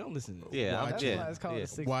 6 man. Don't listen to it. Yeah, that's yeah, why it's called yeah. the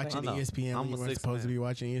 6 Watching man. I know. ESPN I'm when you a weren't six supposed to man. be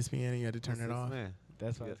watching ESPN and you had to turn it off. Man.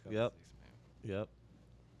 That's why it's called Yep. the 6 man. Yep.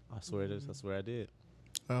 I swear it is. I swear I did.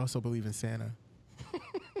 I also believe in Santa.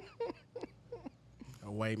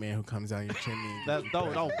 A white man who comes down your chimney.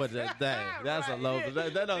 Don't put that. That's a low.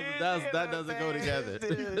 That doesn't go together.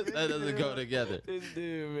 That doesn't go together. This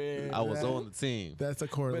dude, man. I was on the team. That's a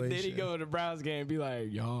But correlation. then he go to the Browns game and be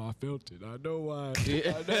like, "Y'all, I felt it. I know why.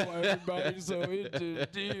 Yeah. I know why everybody's so into the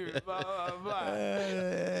team." Blah blah blah.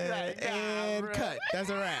 And bruh. cut. That's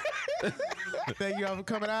a wrap. Thank y'all for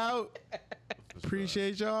coming out.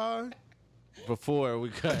 Appreciate y'all. Before we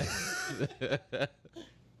cut.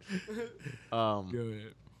 Go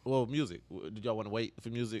ahead. Well, music. Did y'all want to wait for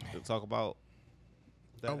music to talk about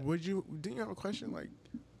that? Didn't you have a question? Like,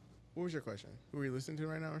 what was your question? Who are you listening to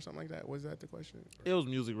right now or something like that? Was that the question? It was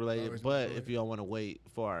music related, Oh, it's but music if y'all want to wait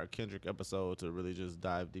for our Kendrick episode to really just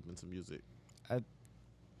dive deep into music,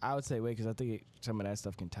 I would say wait because I think some of that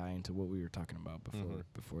stuff can tie into what we were talking about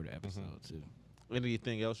before the episode too.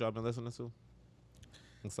 anything else y'all been listening to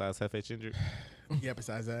besides Hefe Kendrick? Yeah,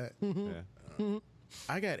 besides that, Yeah.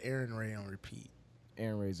 I got Aaron Ray on repeat.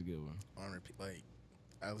 Aaron Ray's a good one. On repeat. Like,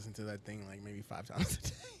 I listen to that thing like maybe 5 times a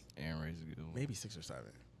day. Aaron Ray's a good one. Maybe 6 or 7.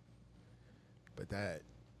 But that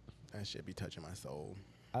shit be touching my soul.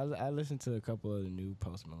 I listened to a couple of the new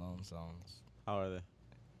Post Malone songs. How are they?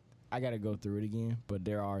 I gotta go through it again, but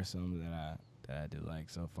there are some that I do like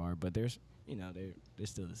so far. But there's they're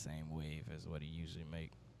still the same wave as what he usually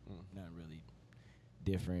make. Not really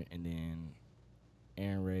different. And then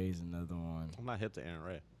Aaron Ray's another one. I'm not hip to Aaron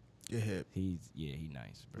Ray. You're hip. He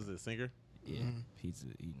nice, bro. Is it a singer? Yeah, Mhm. he's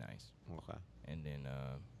nice. Okay. And then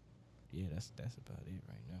that's about it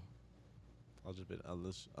right now. I'll just been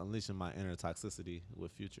unleashing my inner toxicity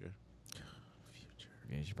with Future.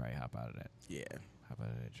 Yeah, you should probably hop out of that. Yeah. Hop out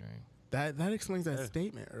of that dream. That explains that Yeah.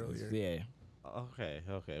 statement earlier. Yeah. Okay.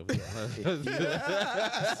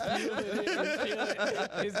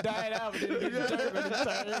 It's dying out, but then it gets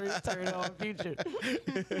determined. It's turn on Future.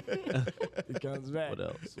 It comes back. What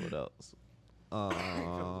else?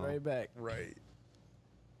 Comes right back. Right.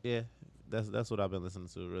 Yeah, that's what I've been listening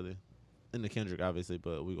to really. In the Kendrick, obviously,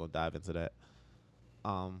 but we're gonna dive into that.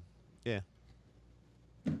 Yeah.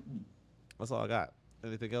 That's all I got.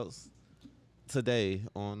 Anything else? Today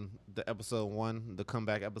on the episode 1, the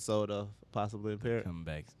comeback episode of Possibly Impaired.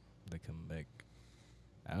 The comeback.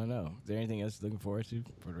 I don't know. Is there anything else you're looking forward to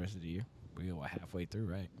for the rest of the year? We're halfway through,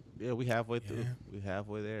 right? Yeah, we halfway through. Yeah. We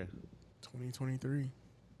halfway there. 2023.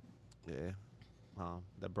 Yeah.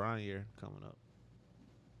 The Brian year coming up.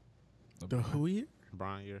 The who year?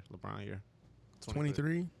 LeBron year.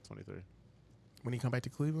 23. 23. When he come back to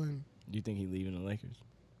Cleveland. Do you think he's leaving the Lakers?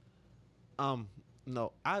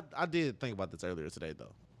 No, I did think about this earlier today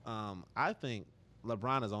though. I think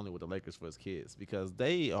LeBron is only with the Lakers for his kids because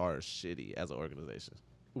they are shitty as an organization.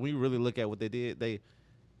 When you really look at what they did, they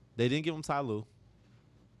didn't give him Ty Lue,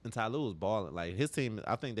 and Ty Lue was balling. Like his team,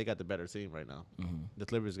 I think they got the better team right now. Mm-hmm. The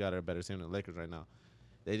Clippers got a better team than the Lakers right now.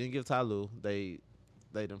 They didn't give Ty Lue. They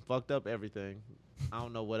done fucked up everything. I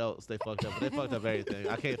don't know what else they fucked up, but they fucked up everything.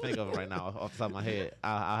 I can't think of it right now off the top of my head.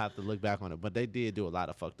 I'll have to look back on it, but they did do a lot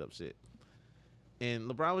of fucked up shit. And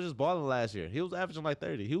LeBron was just balling last year. He was averaging like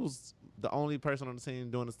 30. He was the only person on the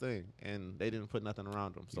team doing his thing, and they didn't put nothing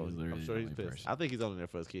around him. So was literally I'm sure the he's only pissed. person. I think he's only there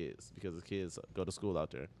for his kids because his kids go to school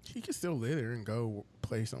out there. He can still live there and go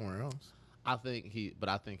play somewhere else. I think he's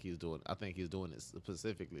doing it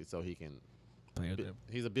specifically so he can. Play with them.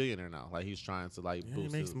 He's a billionaire now. Like he's trying to like Yeah, he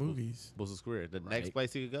boost makes his, movies. boost his career. The Right. next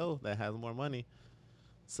place he could go that has more money,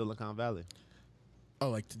 Silicon Valley.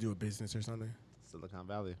 Oh, like to do a business or something? Silicon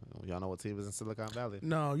Valley. Y'all know what team is in Silicon Valley?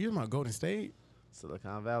 No, you're my Golden State?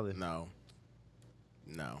 Silicon Valley. No.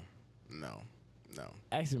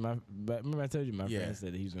 Actually, remember I told you my Yeah. friend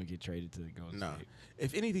said that he was gonna get traded to the Golden No. State.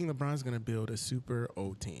 If anything, LeBron's going to build a super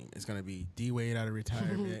old team. It's going to be D-Wade out of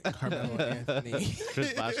retirement, Carmelo Anthony.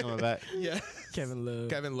 Chris Bosh coming back. Yeah. Kevin Love,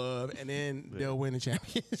 Kevin Love. And then Yeah. they'll win the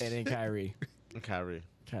championship. and then Kyrie. Kyrie.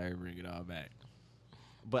 Kyrie bring it all back.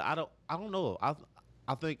 But I don't know.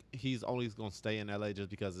 I think he's only gonna stay in LA just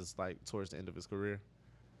because it's like towards the end of his career.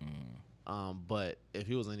 But if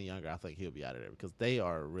he was any younger, I think he'll be out of there because they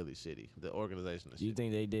are really shitty. The organization is Do you shitty.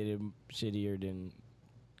 think they did him shittier than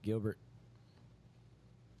Gilbert,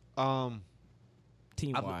 Um,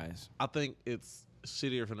 team wise? I think it's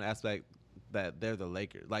shittier from the aspect that they're the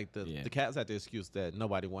Lakers. Like the Yeah. Cavs had the excuse that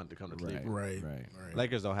nobody wanted to come to Cleveland. Right. Right.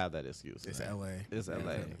 Lakers don't have that excuse. It's LA. It's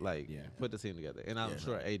LA. Yeah. Like Yeah. put the team together, and I'm Yeah.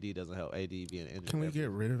 sure AD doesn't help. AD being injured. Can we get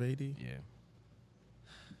rid of AD? Yeah.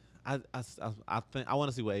 I think I want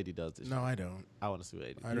to see what AD does this year. No, I don't. I want to see what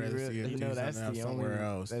AD. I'd rather see him do something else somewhere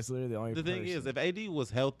else. That's literally the only. The thing is, person. if AD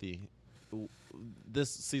was healthy, this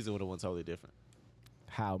season would have went totally different.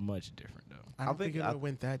 How much different though? I don't think think it I-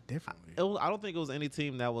 went that differently. I don't think it was any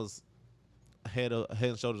team that was head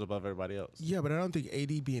and shoulders above everybody else. Yeah, but I don't think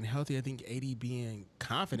AD being healthy. I think AD being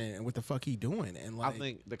confident in what the fuck he doing. And like, I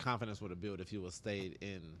think the confidence would have built if he would stayed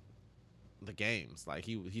in the games. Like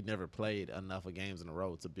he never played enough of games in a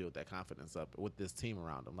row to build that confidence up with this team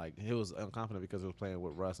around him. Like he was unconfident because he was playing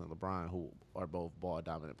with Russ and LeBron, who are both ball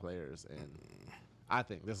dominant players. And I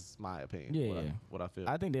think this is my opinion. Yeah, what I feel.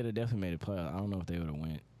 I think they'd have definitely made a playoff. I don't know if they would have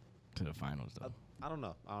went to the finals though. I don't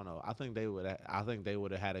know. I think they would. I think they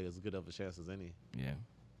would have had as good of a chance as any Yeah.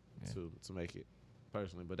 to make it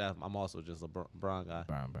personally. But I'm also just a Bron guy.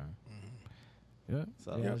 Brown. Yeah.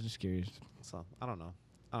 So- Yeah, I was just curious. So I don't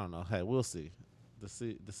know. Hey, we'll see. The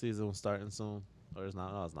season was starting soon, or it's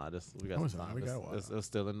not. No, it's not. We got No, it's some not. time. We got a while. It's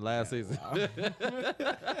still in the last season.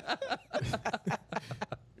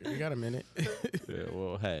 you got a minute. Yeah.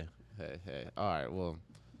 Well, hey. All right. Well,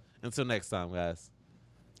 until next time, guys.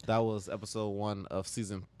 That was episode 1 of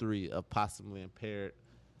season 3 of Possibly Impaired.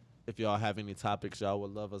 If y'all have any topics y'all would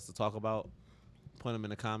love us to talk about, put them in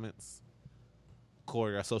the comments.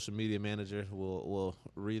 Corey, our social media manager, will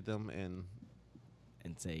read them and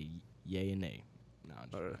Say yay and nay. No,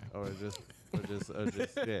 I'm just or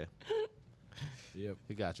just yeah. Yep.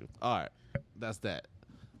 He got you. All right. That's that.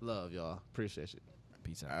 Love y'all. Appreciate you.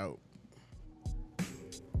 Peace out. Out.